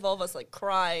doesn't involve us like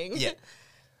crying. yeah.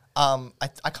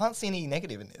 I can't see any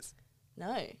negative in this.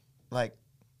 No. Like,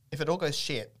 if it all goes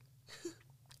shit,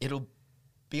 it'll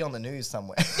be on the news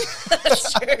somewhere.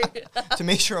 That's true.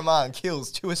 Tamisha Rahman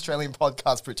kills 2 Australian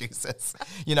podcast producers.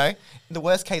 You know, the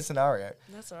worst case scenario.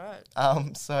 That's all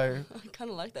right. So I kind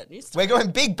of like that news story. we're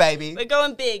going big, baby. We're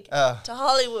going big to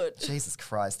Hollywood. Jesus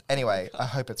Christ. Anyway, I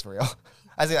hope it's real.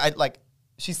 As in,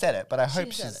 she said it, but I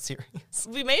hope said she's it. serious.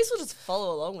 We may as well just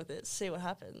follow along with it, see what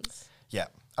happens. Yeah.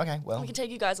 Okay. Well. We can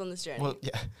take you guys on this journey. Well.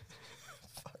 Yeah.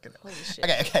 Fucking hell. Holy shit.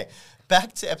 Okay.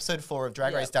 Back to episode 4 of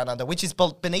Drag Yeah. Race Down Under, which is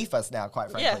beneath us now, quite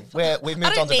frankly. Yeah. We've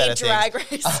moved on to I better don't need Drag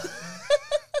things. Race.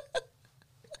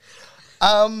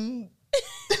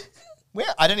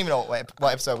 I don't even know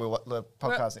what episode we're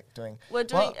podcasting doing. We're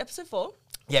doing What? episode 4.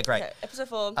 Yeah, great. Okay, episode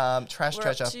 4. Trash We're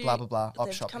treasure, up to- blah blah blah, op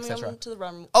they're shop, coming etc. on to the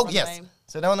runway. Yes.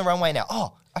 So they're on the runway now.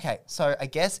 Oh, okay. So I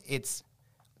guess it's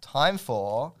time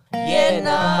for Yeah,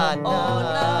 nah, oh,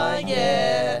 nah,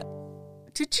 yeah.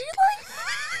 Did you like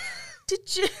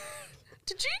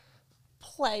Did you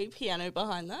play piano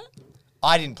behind that?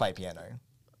 I didn't play piano.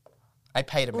 I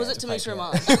paid a man Was it to play Tamisha piano.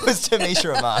 Rahman? It was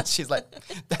Tamisha Rahman. She's like,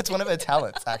 that's one of her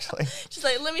talents, actually. She's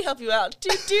like, let me help you out.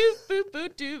 Doop, doop, boop,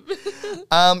 boop,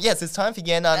 doop. Yes, it's time for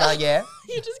Yeah, Nah, Nah, Yeah.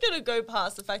 You're just going to go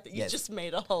past the fact that you Yes. just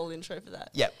made a whole intro for that.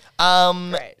 Yep.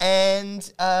 Great.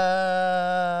 And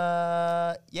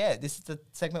yeah, this is the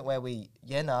segment where we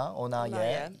yeah nah or nah, Nah,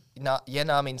 yeah. Nah, yeah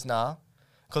nah means nah.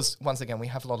 Because once again, we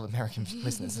have a lot of American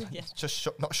listeners. Yeah. Just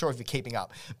not sure if you're keeping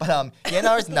up. But yeah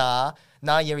nah is nah.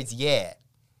 Nah yeah is yeah.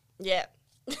 Yeah.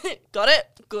 Got it?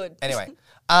 Good. Anyway.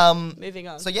 Moving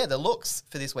on. So yeah, the looks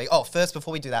for this week. Oh, first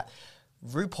before we do that,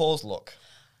 RuPaul's look.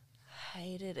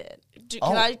 Hated it. Oh.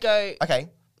 Can I go, Okay.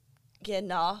 yeah,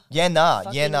 nah? Yeah nah.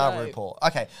 Yeah Fucking nah no. RuPaul.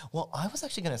 Okay. Well, I was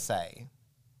actually gonna say.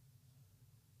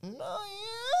 No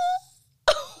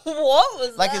yeah. What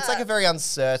was Like that? it's like a very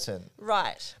uncertain.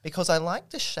 Right. Because I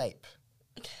liked the shape,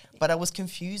 but I was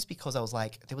confused because I was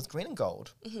like, there was green and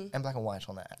gold and black and white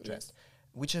on that dress,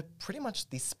 which are pretty much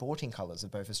the sporting colours of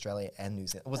both Australia and New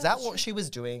Zealand. Was that what she was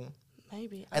doing?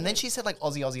 Maybe. And then she said like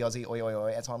Aussie, Aussie, Aussie, oi, oi,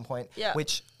 oi at one point. Yeah.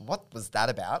 Which, what was that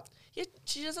about? Yeah,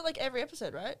 she does it like every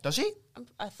episode, right? Does she?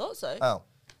 I thought so. Oh.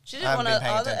 She I did haven't one been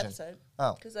paying other attention. episode.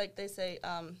 Oh. Because like they say,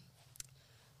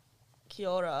 Kia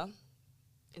ora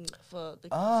for the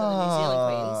New Zealand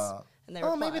queens. And they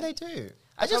Oh, reply. maybe they do.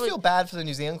 I I just probably- feel bad for the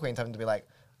New Zealand queens having to be like,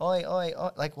 oi, oi, oi.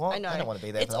 Like, what? I know. I don't want to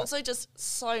be there It's for that. also just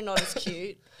so not as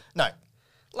cute. No.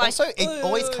 Like, Also, it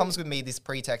always ugh. comes with me this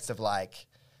pretext of like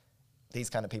these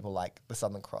kind of people like the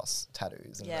Southern Cross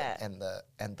tattoos and, Yeah. and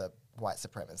the white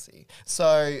supremacy.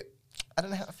 So I don't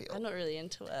know how I feel. I'm not really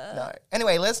into it. No.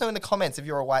 Anyway, let us know in the comments if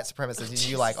you're a white supremacist and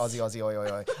you like Aussie, Aussie, oi,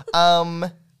 oi,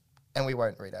 oi. And we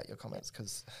won't read out your comments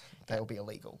because they will be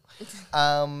illegal.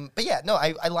 But yeah, no,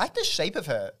 I like the shape of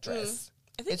her dress.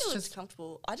 I think It's it looks just-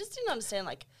 comfortable. I just didn't understand,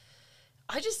 like,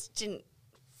 I just didn't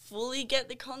fully get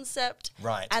the concept.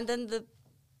 Right. And then the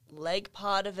leg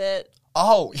part of it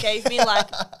Oh, gave me, like,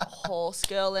 horse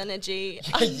girl energy.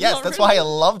 yes, that's why I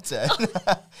loved it.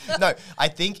 No, I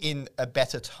think in a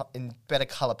better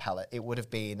color palette, it would have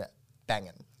been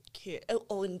banging. Cute.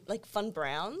 Oh, and, like, fun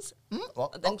browns.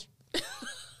 Well, Then,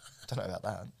 don't know about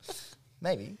that.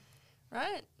 Maybe.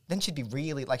 right? Then she'd be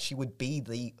really like she would be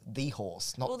the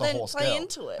horse, not Well, the then horse play girl.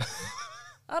 into it.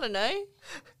 I don't know.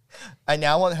 I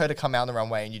now want her to come out on the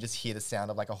runway and you just hear the sound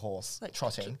of like a horse Like,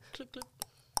 trotting. click, click.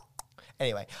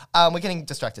 Anyway, we're getting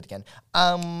distracted again.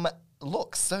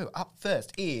 Look, so up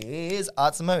first is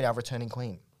Art Simone, our returning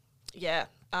queen. Yeah.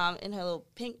 In her little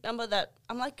pink number that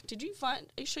I'm like, are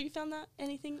you sure you found that?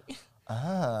 Anything?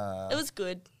 Ah. It was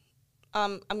good.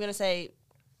 I'm gonna say,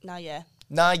 nah, yeah.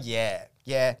 Nah, yeah.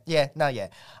 Nah, yeah.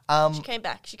 She came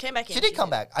back. She came back in. She did come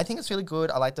back. I think it's really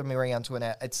good. I like the Marie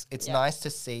Antoinette. It's Yeah. nice to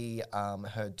see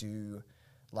her do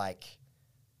like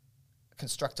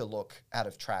construct a look out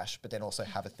of trash, but then also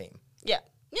have a theme. Yeah.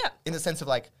 Yeah. In the sense of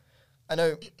like, I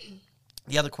know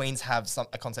the other queens have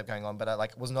a concept going on, but I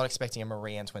like was not expecting a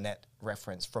Marie Antoinette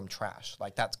reference from trash.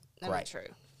 Like that's Very great, true.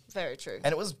 Very true.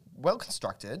 and it was well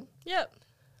constructed. Yep.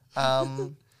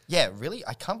 Yeah, really,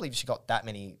 I can't believe she got that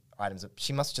many items.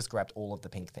 She must have just grabbed all of the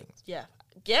pink things. Yeah.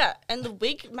 Yeah. And the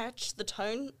wig matched the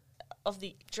tone of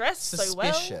the dress so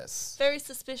well. Suspicious. Very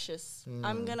suspicious.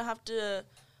 I'm gonna have to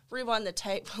rewind the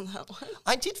tape on that one.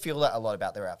 I did feel that a lot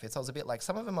about their outfits. I was a bit like,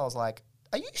 some of them I was like,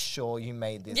 are you sure you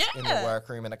made this in the Yeah.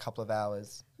 workroom in a couple of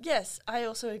hours? Yes, I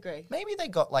also agree. Maybe they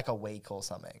got like a week or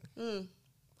something.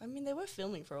 I mean, they were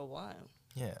filming for a while.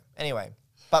 Yeah. Anyway,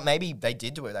 but maybe they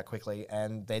did do it that quickly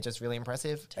and they're just really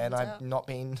impressive. And Turns I've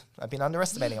out. I've been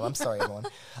underestimating them. I'm sorry, everyone.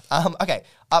 Okay.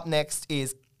 Up next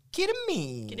is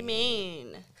Kidamine. What do you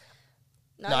mean?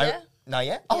 No, No. yeah? No,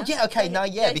 yeah? Oh, Yeah. yeah. Okay. Okay. No,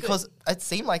 yeah. Yeah, good. Because it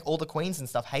seemed like all the queens and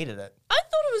stuff hated it. I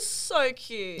thought it was so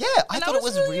cute. Yeah, I And thought it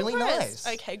was really impressed.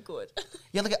 nice. Okay, good.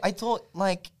 Yeah, like I thought,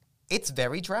 like it's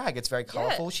very drag. It's very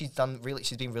colorful. She's been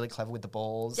really clever with the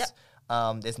balls.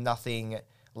 Yep. There's nothing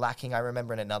lacking. I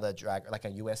remember in another drag, like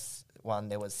a US one,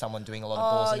 there was someone doing a lot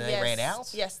of balls and then they ran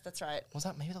out. Yes, that's right. Was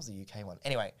that maybe that was a UK one?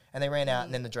 Anyway, and they ran out,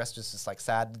 and then the dress was just like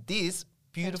sad. This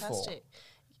beautiful. Fantastic.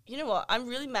 You know what? I'm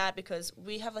really mad because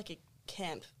we have like a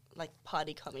camp like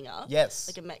party coming up. Yes.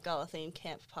 Like a Met Gala themed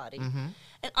camp party. And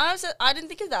I didn't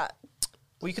think of that.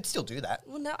 Well, you could still do that.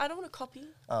 Well, no, I don't want to copy.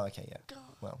 Oh, okay, yeah. God.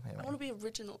 Well, I anyway. want to be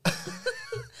original. I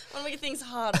want to make things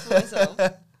hard for myself.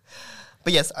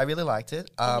 But yes, I really liked it.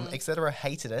 Etc.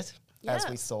 hated it, as Yeah.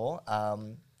 we saw.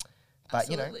 But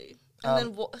you know, Absolutely.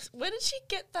 And then where did she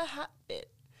get the hat bit?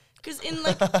 Because in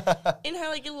in her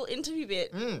like little interview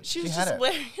bit, she was had just it.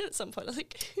 wearing it at some point. I was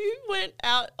like, who went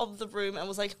out of the room and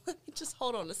was like, let me just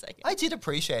hold on a second. I did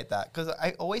appreciate that because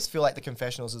I always feel like the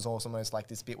confessionals is almost like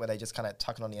this bit where they just kind of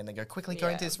tuck it on the end and go, quickly go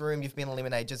into Yeah. this room, you've been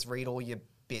eliminated, just read all your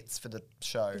bits for the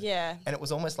show. Yeah. And it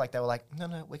was almost like they were like, no,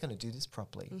 we're going to do this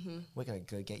properly. We're going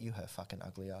to go get you her fucking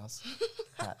ugly ass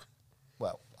hat.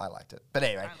 Well, I liked it. But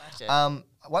anyway, I liked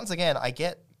it. once again, I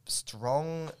get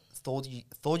strong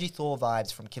Thorgy Thor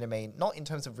vibes from Kinnamean, not in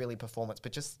terms of really performance,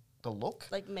 but just the look.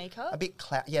 Like makeup? A bit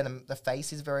the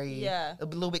face is very Yeah. a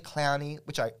little bit clowny,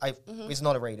 which I it's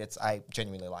not a read. It's I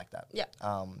genuinely like that. Yeah.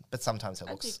 But sometimes it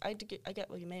looks. I get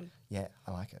what you mean. Yeah,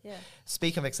 I like it. Yeah.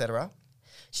 Speaking of etc.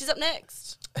 She's up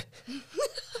next.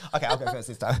 Okay, I'll go first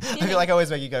this time. I feel like I always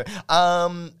make you go.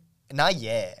 Nah,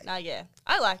 yeah. Nah, yeah.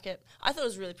 I like it. I thought it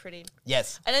was really pretty.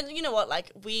 Yes. And then, you know what?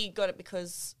 Like, we got it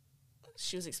because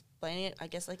she was explaining it. I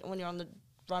guess, like, when you're on the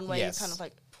runway, Yes. you're kind of,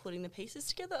 like, putting the pieces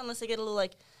together. Unless they get a little,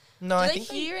 like, No, do I they think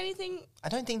hear anything? I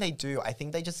don't think they do. I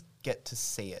think they just get to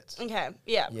see it. Okay,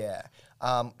 yeah. Yeah.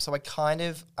 So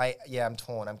I'm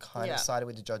torn. I'm kind Yeah. of sided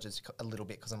with the judges a little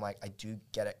bit because I'm like, I do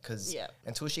get it because Yeah.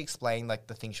 until she explained like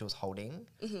the thing she was holding,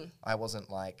 I wasn't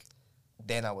like.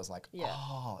 Then I was like, Yeah.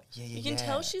 oh yeah. You can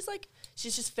tell she's, like,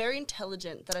 she's just very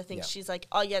intelligent that I think Yeah. she's like,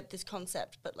 oh, yeah, this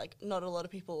concept. But, like, not a lot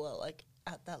of people are, like,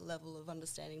 at that level of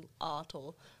understanding art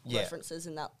or Yeah. references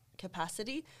in that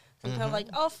capacity. So I'm kind of like,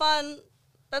 oh, fun.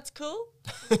 That's cool.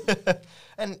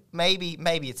 And maybe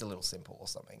it's a little simple or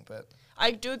something, but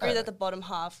I do agree don't that the bottom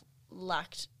half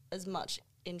lacked as much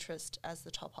interest as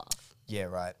the top half. yeah,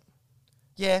 right.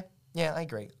 Yeah, I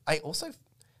agree. I also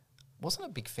wasn't a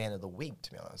big fan of the wig,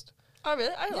 to be honest. Oh,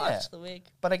 really? I Yeah. liked the wig.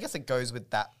 But I guess it goes with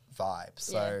that vibe.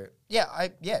 So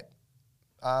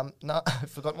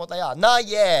I've forgotten what they are. Nah,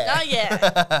 yeah. Oh,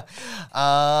 yeah.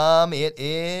 It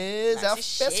is our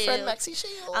Maxi best friend Shield. Maxi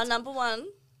Shield. Our number one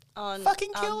on...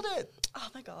 Fucking killed it. Oh,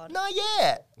 my God. Nah,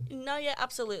 yeah. No, yeah,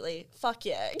 absolutely. Fuck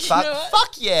yeah. You Fuck, know what?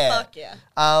 fuck yeah. Fuck yeah.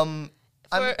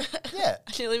 Yeah.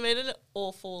 I nearly made an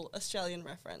awful Australian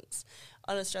reference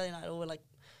on Australian Idol where, like,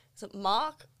 is it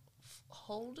Mark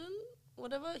Holden?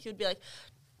 Whatever. He would be like,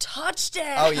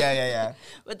 touchdown. Oh, yeah.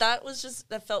 But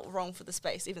that felt wrong for the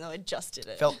space, even though I just did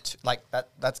it. Felt like that.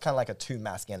 That's kind of like a too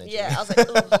mask energy. Yeah, I was like,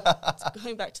 ugh. It's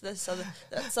going back to the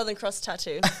Southern Cross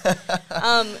tattoo.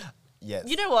 Yes.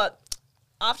 You know what?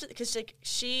 Because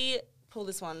she pulled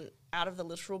this one out of the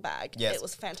literal bag. Yes. It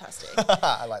was fantastic.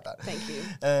 I like that. Thank you.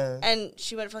 Uh, And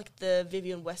she went for like the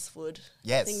Vivienne Westwood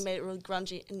Yes. thing, made it really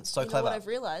grungy. And So you know clever. what I've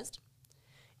realised?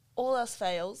 All else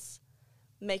fails,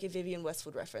 make a Vivienne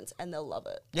Westwood reference and they'll love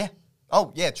it. Yeah.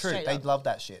 Oh, yeah, true. Straight They'd up. love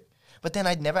that shit. But then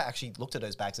I'd never actually looked at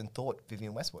those bags and thought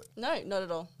Vivienne Westwood. No, not at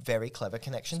all. Very clever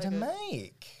connection So to good.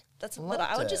 make. But Loved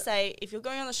I would it. just say, if you're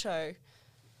going on the show,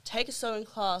 take a sewing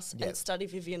class Yes. and study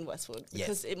Vivienne Westwood Yes.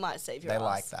 because it might save your They ass.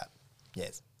 like that.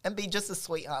 Yes. And be just a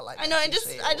sweetheart like I know,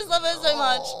 Maxi I just love her so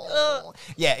much. Ugh.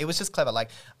 Yeah, it was just clever. Like,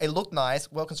 it looked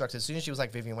nice, well constructed. As soon as she was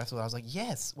like Vivienne Westwood, I was like,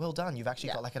 yes, well done. You've actually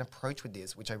Yeah. got like an approach with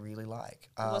this, which I really like.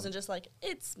 It wasn't just like,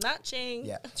 it's matching.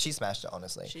 Yeah, she smashed it,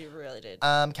 honestly. She really did.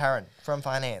 Karen from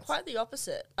finance. Quite the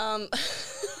opposite.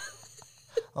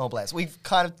 Oh, bless. We've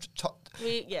kind of.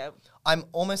 I'm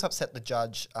almost upset the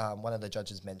judge, one of the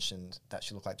judges mentioned that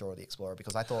she looked like Dora the Explorer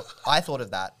because I thought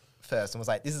of that first and was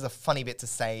like, this is a funny bit to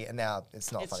say, and now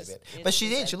it's not a It's funny just- bit. it's But she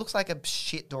did. insane. She looks like a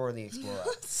shit Dora the Explorer.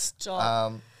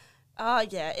 Stop.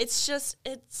 Yeah, it's just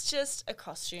a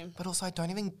costume. But also, I don't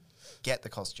even get the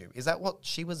costume. Is that what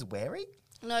she was wearing?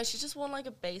 No, she just worn like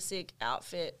a basic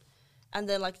outfit, and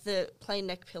then like the plain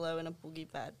neck pillow and a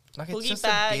boogie bag. Like, it's boogie just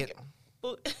bag. a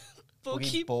bit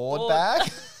Boogie board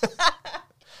bag.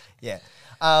 Yeah.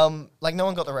 Like, no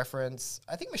one got the reference.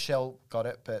 I think Michelle got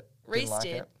it, but Reese didn't like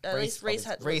did. it. At least Reese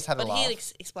had. Reese had a but laugh. he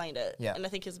explained it. Yeah. And I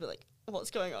think he was a bit like, "What's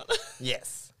going on?"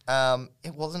 Yes.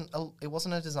 It wasn't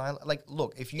a design. Like,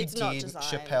 look, if you It's not did designed.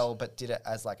 Chappelle but did it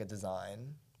as like a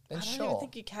design, then I don't sure. even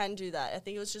think you can do that. I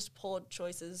think it was just poor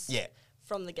choices. Yeah.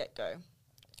 From the get go.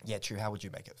 Yeah, true. How would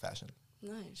you make it fashion?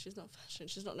 No, she's not fashion.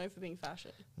 She's not known for being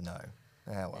fashion. No.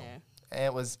 Ah, well. Yeah. And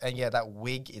it was, and yeah, that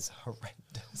wig is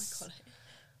horrendous. God,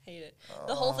 I hate it.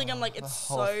 The whole thing, I'm like, The it's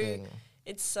whole so, thing.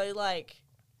 it's so like,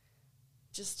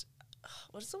 just,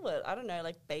 what's the word? I don't know,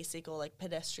 like basic or like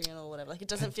pedestrian or whatever. Like it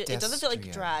doesn't feel like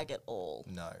Pedestrian. drag at all.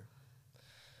 No.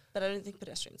 But I don't think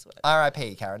pedestrian's the word.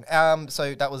 R.I.P. Karen.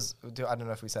 So that was, I don't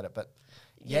know if we said it, but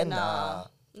yeah, nah.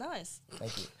 Nice.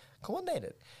 Thank you.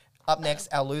 Coordinated. Up next,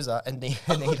 our loser, Anita.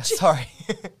 Oh, Sorry.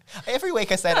 Every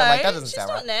week I say that, I'm like, that doesn't she's sound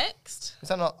not right. next. Is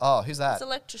that not? Oh, who's that? It's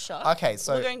Electroshock. Okay,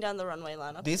 so we're going down the runway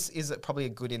lineup. This is probably a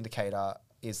good indicator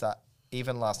is that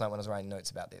even last night when I was writing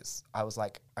notes about this, I was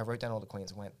like, I wrote down all the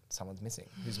queens and went, someone's missing.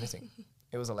 Who's missing?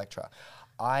 It was Electra.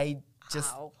 It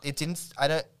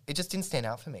just didn't stand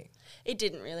out for me. It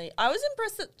didn't really. I was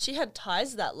impressed that she had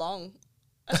ties that long.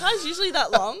 Are ties usually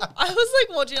that long? I was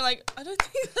like watching, like, I don't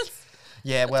think that's.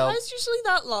 Yeah, well, ties usually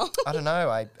that long. I don't know.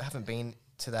 I haven't been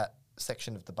to that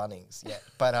section of the Bunnings yet,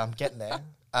 but I'm getting there.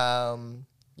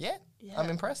 Yeah, I'm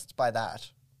impressed by that.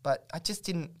 But I just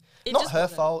didn't. It not just her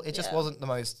wasn't, fault. It just wasn't the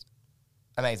most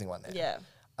amazing one there.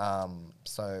 Yeah.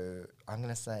 So I'm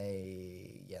gonna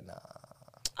say nah.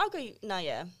 I'll go. No,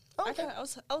 yeah. Oh, okay. I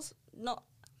was not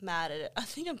mad at it. I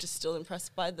think I'm just still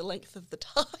impressed by the length of the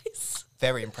ties.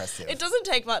 Very impressive. It doesn't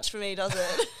take much for me, does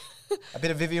it? A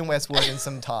bit of Vivienne Westwood and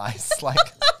some ties. Like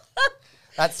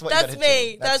that's what That's you gotta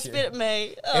me. do. That's you. bit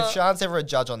me. If Sian's ever a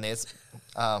judge on this,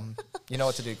 you know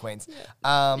what to do, Queens.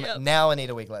 Now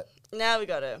Anita Wiglet. Now we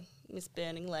got a Miss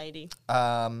Burning Lady.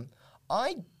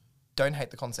 I don't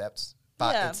hate the concept,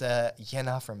 but Yeah. it's a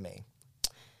nah from me.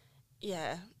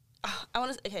 Yeah. I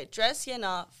want to. Okay, dress, yeah,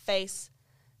 nah. Face,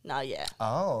 nah, yeah.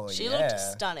 Oh, She yeah. looked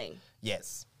stunning.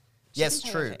 Yes. She Yes, can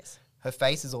paint her true. face. Her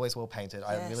face is always well painted.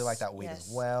 I really like Yes, that wig as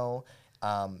yes. well.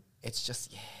 It's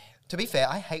just, to be fair,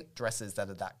 I hate dresses that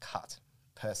are that cut,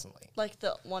 personally. Like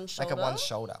the one shoulder. Like a one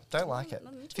shoulder. Don't like it.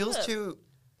 not into Feels it. too,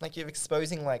 like you're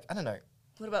exposing, like, I don't know.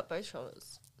 What about both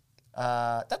shoulders?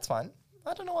 That's fine.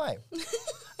 I don't know why.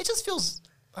 It just feels,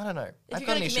 I don't know. If I've you're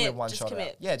got an gonna issue commit, with one just shoulder.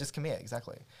 commit. Yeah, just commit,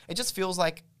 exactly. It just feels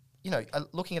like,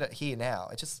 looking at it here now,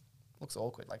 it just looks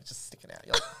awkward. Like it's just sticking out.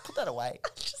 You're like, put that away.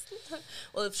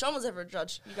 Well, if Sean was ever a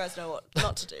judge, you guys know what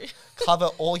not to do. Cover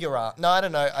all your arm. No, I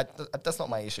don't know. That's not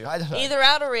my issue. I don't know. Either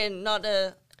out or in, not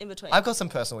in between. I've got some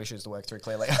personal issues to work through,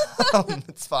 clearly.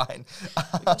 It's fine.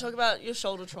 We can talk about your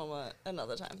shoulder trauma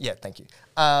another time. Yeah, thank you.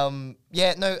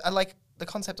 No, I like the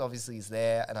concept obviously is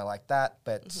there and I like that,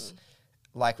 but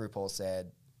like RuPaul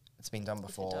said, it's been done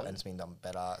before and it's been done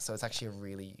better. So it's actually a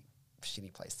really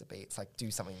shitty place to be. It's like, do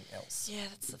something else. Yeah,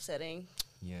 that's upsetting.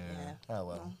 Yeah. Yeah. Oh,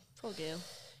 well. Oh, poor girl.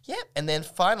 Yep. And then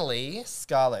finally,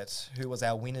 Scarlett, who was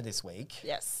our winner this week.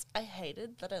 Yes, I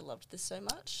hated that I loved this so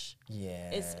much.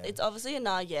 Yeah. It's obviously a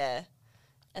nah, yeah.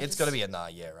 And It's got to be a nah,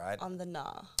 yeah, right? on the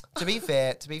nah. To be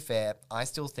fair, I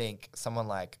still think someone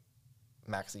like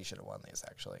Maxi should have won this,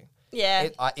 actually. Yeah.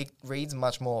 It reads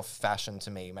much more fashion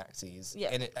to me, Maxi's. Yeah.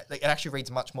 And it actually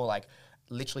reads much more like,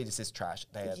 literally this is trash.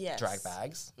 They are Yes. drag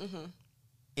bags. Mm-hmm.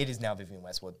 It is now Vivienne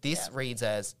Westwood. This reads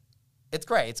as, it's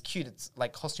great, it's cute, it's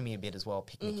like costumey a bit as well,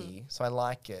 picnicky. So I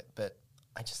like it, but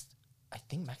I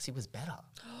think Maxi was better,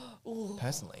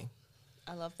 personally.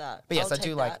 I love that. But yes, I'll I do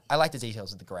take like, that. I like the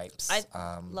details of the grapes.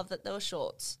 I love that they were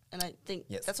shorts, and I think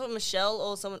Yes. that's what Michelle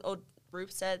or someone or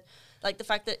Rupe said. Like the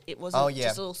fact that it wasn't yeah.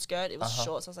 just a little skirt; it was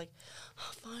shorts. I was like,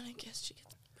 oh, fine, I guess she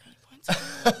gets brownie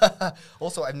points.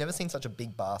 Also, I've never seen such a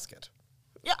big basket.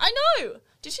 Yeah, I know.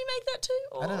 Did she make that too?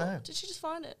 Or I don't know. Did she just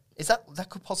find it? Is that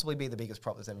could possibly be the biggest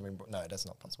prop that's ever been brought? No, that's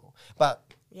not possible. But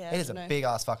Yeah, it is a no. big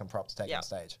ass fucking prop to take Yeah. on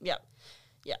stage. Yeah,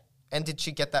 yeah. And did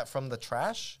she get that from the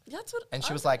trash? That's what. And she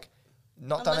I was thought. like,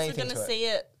 not done Unless we're anything gonna to it. see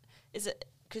it, is it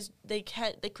because they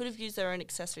could have used their own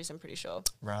accessories? I'm pretty sure.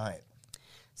 Right.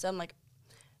 So I'm like,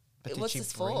 But did what's she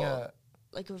this bring for? a?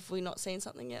 Like, have we not seen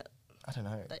something yet I don't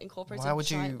know. that incorporates? Why a would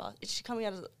giant you? Is she coming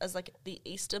out as like the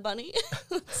Easter bunny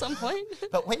at some point?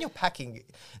 But when you're packing,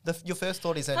 your first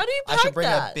thought isn't, How do you I should pack bring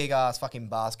that? a big ass fucking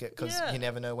basket because Yeah. you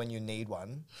never know when you need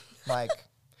one. Like,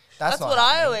 that's That's not what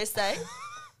I happening. always say.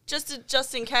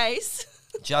 Just in case.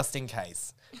 Just in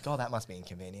case. God, that must be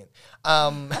inconvenient.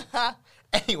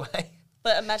 Anyway.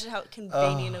 But imagine how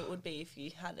convenient it would be if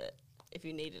you had it, if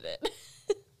you needed it.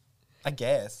 I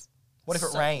guess. What if it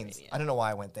So rains? convenient. I don't know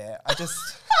why I went there. I just.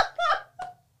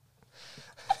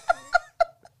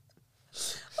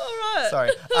 All right. Sorry.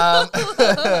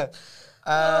 Yeah.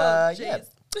 jeez.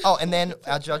 Oh, and then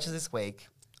our judges this week.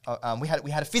 We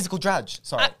had a physical judge.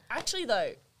 Sorry. Actually,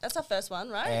 though, that's our first one,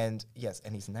 right? And yes,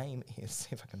 and his name is,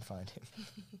 if I can find him,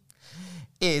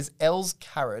 is Els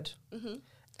Carrad. Mm-hmm.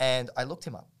 And I looked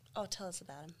him up Oh, tell us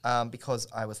about him. because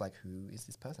I was like, who is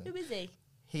this person? Who is he?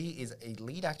 He is a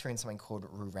lead actor in something called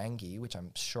Rurangi, which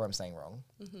I'm sure I'm saying wrong,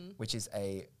 which is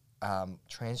a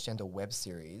transgender web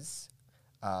series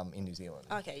in New Zealand.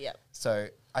 Okay, yep. So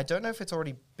I don't know if it's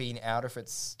already been out or if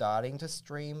it's starting to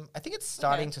stream. I think it's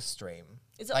starting Okay. to stream.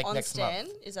 Is it like on next Stan?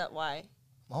 month. Is that why?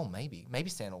 Oh, maybe. Maybe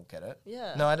Stan will get it.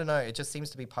 Yeah. No, I don't know. It just seems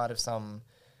to be part of some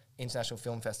international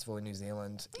film festival in New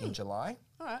Zealand in July.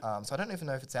 All right. So I don't even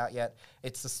know if it's out yet.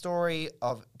 It's the story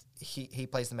of he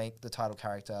plays the title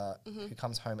character who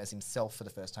comes home as himself for the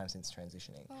first time since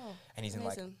transitioning. Oh, and he's in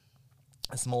amazing. like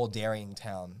a small dairying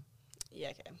town, Yeah,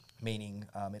 okay. meaning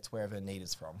it's wherever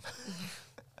Nita's from.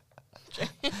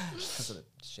 Because of the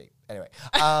sheep. Anyway.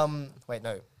 Wait,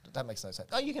 no. That makes no sense.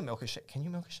 Oh, you can milk a sheep. Can you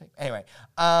milk a sheep? Anyway.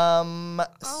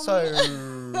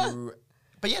 So...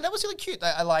 But yeah, that was really cute.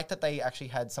 I like that they actually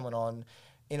had someone on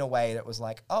in a way that was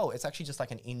like, oh, it's actually just like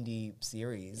an indie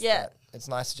series. Yeah. That it's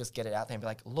nice to just get it out there and be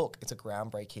like, look, it's a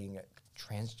groundbreaking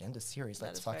transgender series. That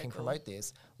Let's is very fucking cool. promote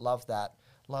this. Love that.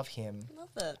 Love him. Love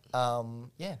that.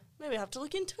 Yeah. Maybe I have to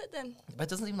look into it then. But it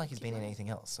doesn't seem like he's been in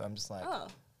anything else. So I'm just like, Oh.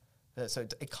 so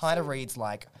it kind of reads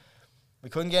like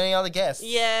we couldn't get any other guests.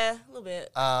 Yeah, a little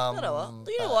bit. Not a lot.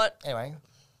 You know but what? Anyway.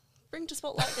 Bring to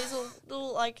spotlight these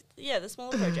little like, the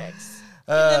smaller projects.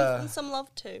 Give them some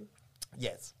love too.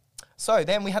 Yes. So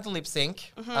then we had the lip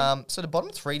sync. Mm-hmm. So the bottom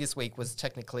 3 this week was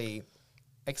technically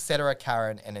Etc.,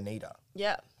 Karen, and Anita.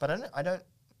 Yeah. But I don't.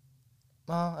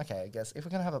 Oh, okay. I guess if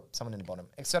we're gonna have someone in the bottom,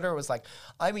 Etc. was like,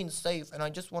 I'm in safe and I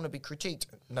just want to be critiqued.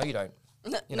 No, you don't,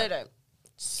 No, You know. don't.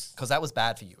 because that was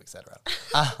bad for you, Etc.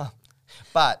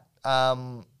 But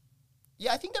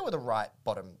yeah, I think they were the right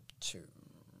bottom 2.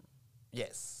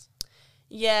 Yes.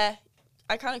 Yeah,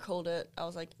 I kind of called it. I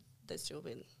was like, those two will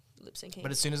be lip syncing.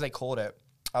 But as soon as they called it,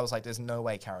 I was like, there's no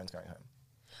way Karen's going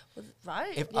home.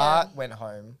 Right? If yeah. Art went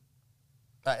home,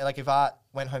 if Art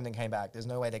went home then came back, there's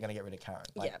no way they're going to get rid of Karen.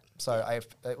 Like, Yeah. So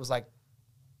it was like,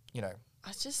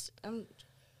 I'm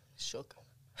shook.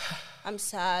 I'm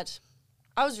sad.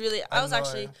 I was really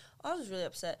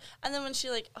upset. And then when she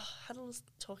had a little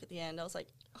talk at the end, I was like,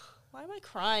 why am I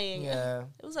crying? Yeah.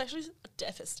 It was actually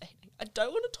devastating. I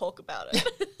don't want to talk about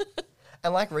it.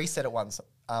 and like Reese said it one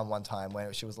time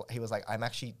when he was like, I'm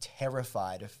actually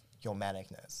terrified of your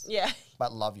manicness, Yeah.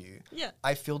 but love you. Yeah.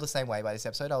 I feel the same way by this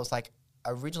episode. I was like,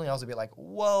 originally I was a bit like,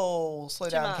 whoa, slow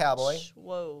Too down, much. cowboy.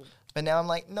 Whoa. But now I'm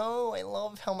like, no, I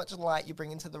love how much light you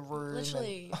bring into the room.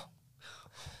 Literally.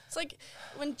 It's like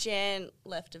when Jan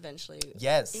left eventually.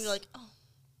 Yes. And you're like, oh,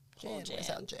 Jan, Jan. where's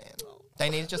our Jan? Oh. They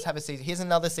need to just have a season. Here's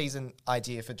another season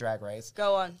idea for Drag Race.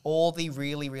 Go on. All the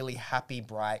really, really happy,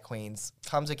 bright queens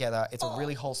come together. It's a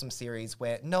really wholesome series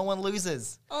where no one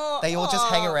loses. They all just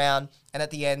hang around, and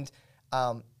at the end,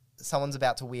 someone's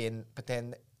about to win, but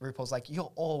then RuPaul's like,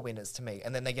 you're all winners to me.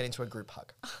 And then they get into a group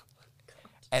hug.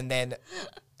 And then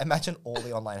imagine all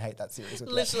the online hate that series would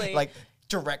get. Literally. Like,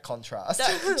 direct contrast.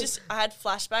 I had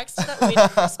flashbacks to that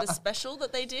weird Christmas special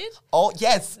that they did. Oh,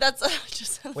 yes. That's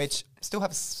just Which still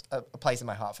has a place in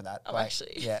my heart for that. Oh, Like,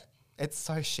 actually. Yeah. It's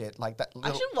so shit. Like that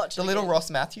little, should watch the it little again.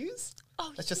 Ross Matthews.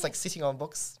 Oh, That's just like sitting on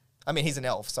books. I mean, he's an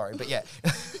elf, sorry, but yeah.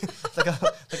 like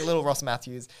a little Ross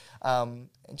Matthews. And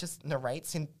just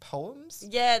narrates in poems.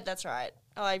 Yeah, that's right.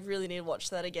 Oh, I really need to watch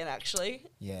that again, actually.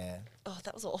 Yeah. Oh,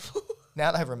 that was awful.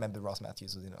 Now that I've remembered Ross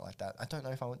Matthews was in it like that, I don't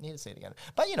know if I would need to see it again.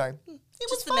 But, you know, it was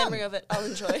Just the fun. memory of it, I'll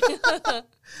enjoy.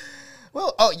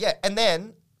 Well, oh, yeah. And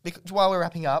then, while we're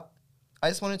wrapping up, I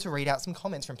just wanted to read out some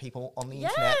comments from people on the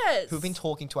internet Yes. who've been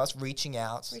talking to us, reaching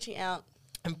out. Reaching out.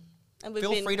 And And we've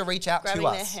feel been free to reach out grabbing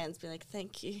to their us. hands, being like,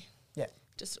 thank you. Yeah.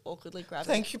 Just awkwardly grabbing.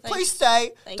 Thank you. Thanks. Please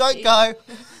stay. Thank Don't you. go.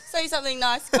 Say something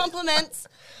nice. Compliments.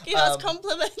 Give us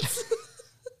compliments.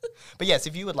 But yes,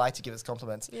 if you would like to give us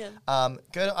compliments, Yeah.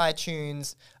 Go to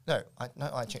iTunes. No,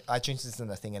 iTunes. iTunes isn't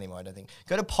a thing anymore, I don't think.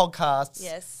 Go to podcasts.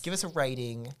 Yes. Give us a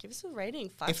rating. Give us a rating.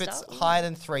 5 If it's stars. higher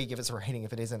than 3, give us a rating.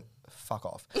 If it isn't, fuck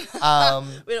off.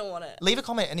 We don't want it. Leave a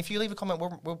comment, and if you leave a comment,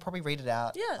 we'll probably read it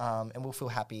out. Yeah. And we'll feel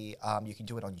happy. You can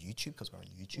do it on YouTube because we're on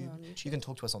YouTube. You can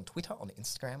talk to us on Twitter, on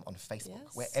Instagram, on Facebook.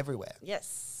 Yes. We're everywhere.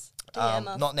 Yes. DM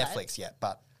us, Not guys. Netflix yet,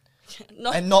 but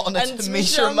Not, and not on the and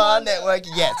Tamisha Tamisha Ma network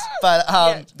yet, but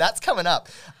Yeah. that's coming up.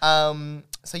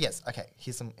 So yes, okay.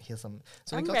 Here's some.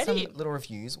 So I'm we got ready. some little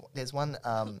reviews. There's one.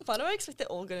 Why do I expect they're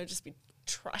all going to just be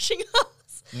trashing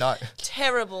us? No,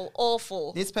 Terrible.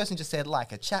 Awful. this person just said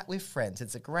like a chat with friends.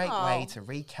 It's a great way Oh. to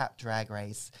recap Drag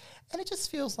Race, and it just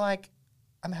feels like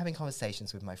I'm having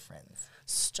conversations with my friends.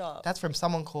 Stop. That's from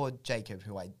someone called Jacob,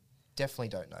 who I definitely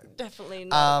don't know. Definitely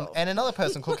not. And another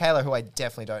person called Kayla, who I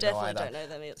definitely don't know Definitely either. don't know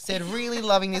them either. Said, really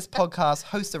loving this podcast.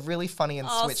 Hosts are really funny and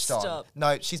Oh, switched on. stop.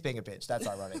 No, she's being a bitch. That's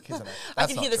ironic, isn't it? I That's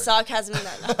can not hear the true. sarcasm in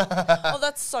that. Oh,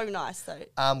 that's so nice, though.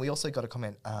 We also got a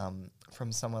comment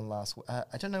from someone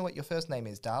I don't know what your first name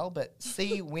is, Dal, but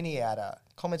C. Winnieadder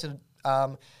commented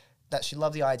that she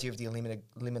loved the idea of the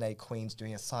Eliminated Queens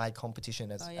doing a side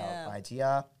competition as yeah. our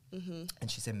idea. Mm-hmm. And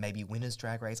she said maybe winners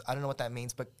drag race. I don't know what that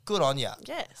means, but good on ya.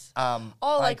 Yes. I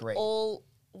like agree. all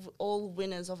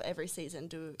winners of every season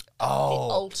do the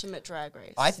Oh. ultimate drag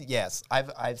race. Yes,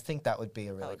 I think that would be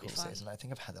a really would be cool fun. season. I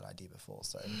think I've had that idea before,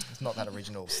 so it's not that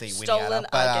original C. Stolen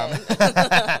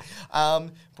Winnieadder.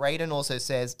 But Brayden also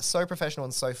says so professional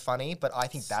and so funny, but I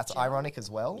think that's ironic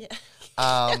as well. Yeah.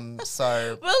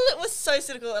 So Well, it was so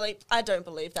cynical. Like, I don't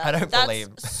believe that. I don't That's believe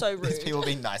so rude. these people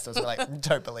being nice. I was like,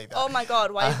 don't believe that. Oh my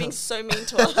God, why are you being so mean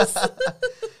to us?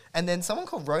 And then someone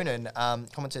called Ronan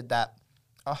commented that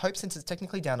I hope since it's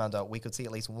technically down under, we could see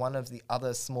at least one of the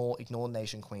other small ignored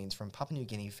nation queens from Papua New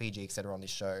Guinea, Fiji, etc. on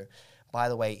this show. By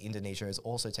the way, Indonesia is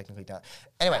also technically down.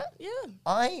 Anyway, Yeah.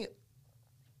 I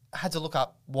had to look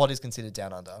up what is considered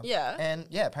down under. Yeah. And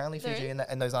yeah, apparently There Fiji you-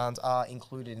 and those islands are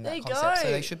included in There that you concept. So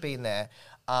go. they should be in there.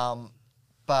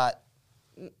 But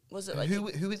Was it like,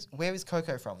 where is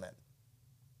Coco from then?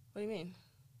 what do you mean?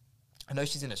 I know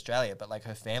she's in Australia, but like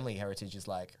her family heritage is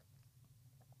like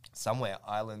somewhere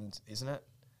island, isn't it?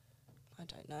 I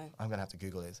don't know. I'm gonna have to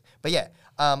Google this. But yeah,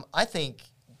 I think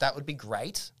that would be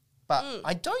great. But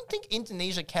I don't think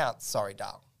Indonesia counts. Sorry,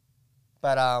 Dal.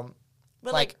 But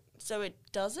But like, so it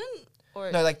doesn't?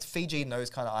 Or no, like Fiji and those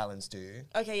kind of islands do.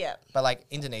 Okay, yeah. But like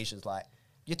Indonesia's like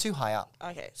you're too high up.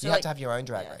 Okay. So you have to have your own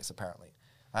drag race, apparently.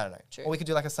 I don't know. True. Or we could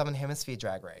do like a Southern Hemisphere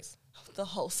drag race. The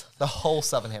whole The whole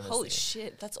Southern Hemisphere. Holy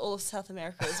shit, that's all of South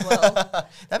America as well.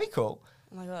 That'd be cool.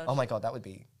 Oh my God. Oh my god, that would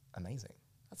be amazing.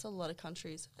 That's a lot of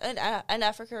countries. And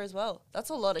Africa as well. That's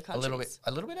a lot of countries.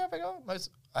 A little bit Africa.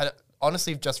 I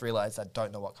honestly just realized I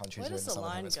don't know what countries Where are in does the the Southern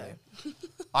line Hemisphere. go?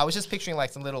 I was just picturing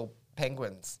like some little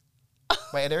penguins.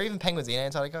 Wait, are there even penguins in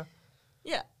Antarctica?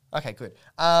 Yeah. Okay, good.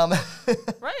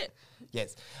 Right?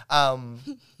 Yes.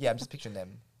 Yeah, I'm just picturing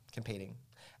them competing.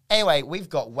 Anyway, we've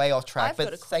got way off track, I've but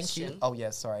got a thank you. question. Oh, yeah,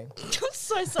 sorry. I'm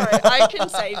so sorry. I can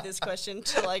save this question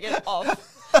till I get off.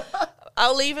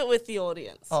 I'll leave it with the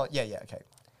audience. Oh, yeah, okay.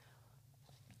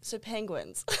 So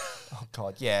penguins. Oh,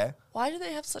 God, yeah. Why do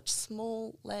they have such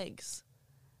small legs?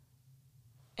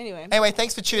 Anyway. Anyway,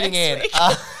 thanks for tuning in. Next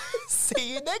week.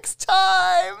 See you next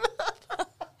time.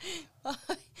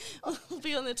 We'll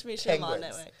be on the Tamisha Mar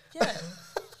Penguins. Network. Yeah.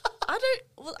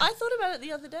 I thought about it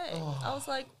the other day. I was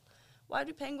like, why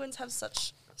do penguins have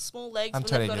such small legs? I'm when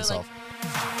turning they've got this to,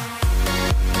 off.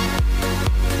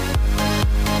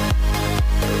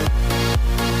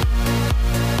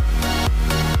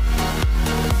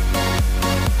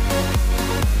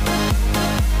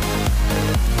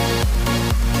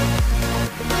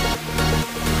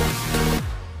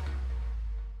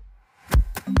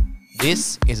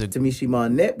 This is a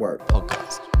Tamishima Network. podcast.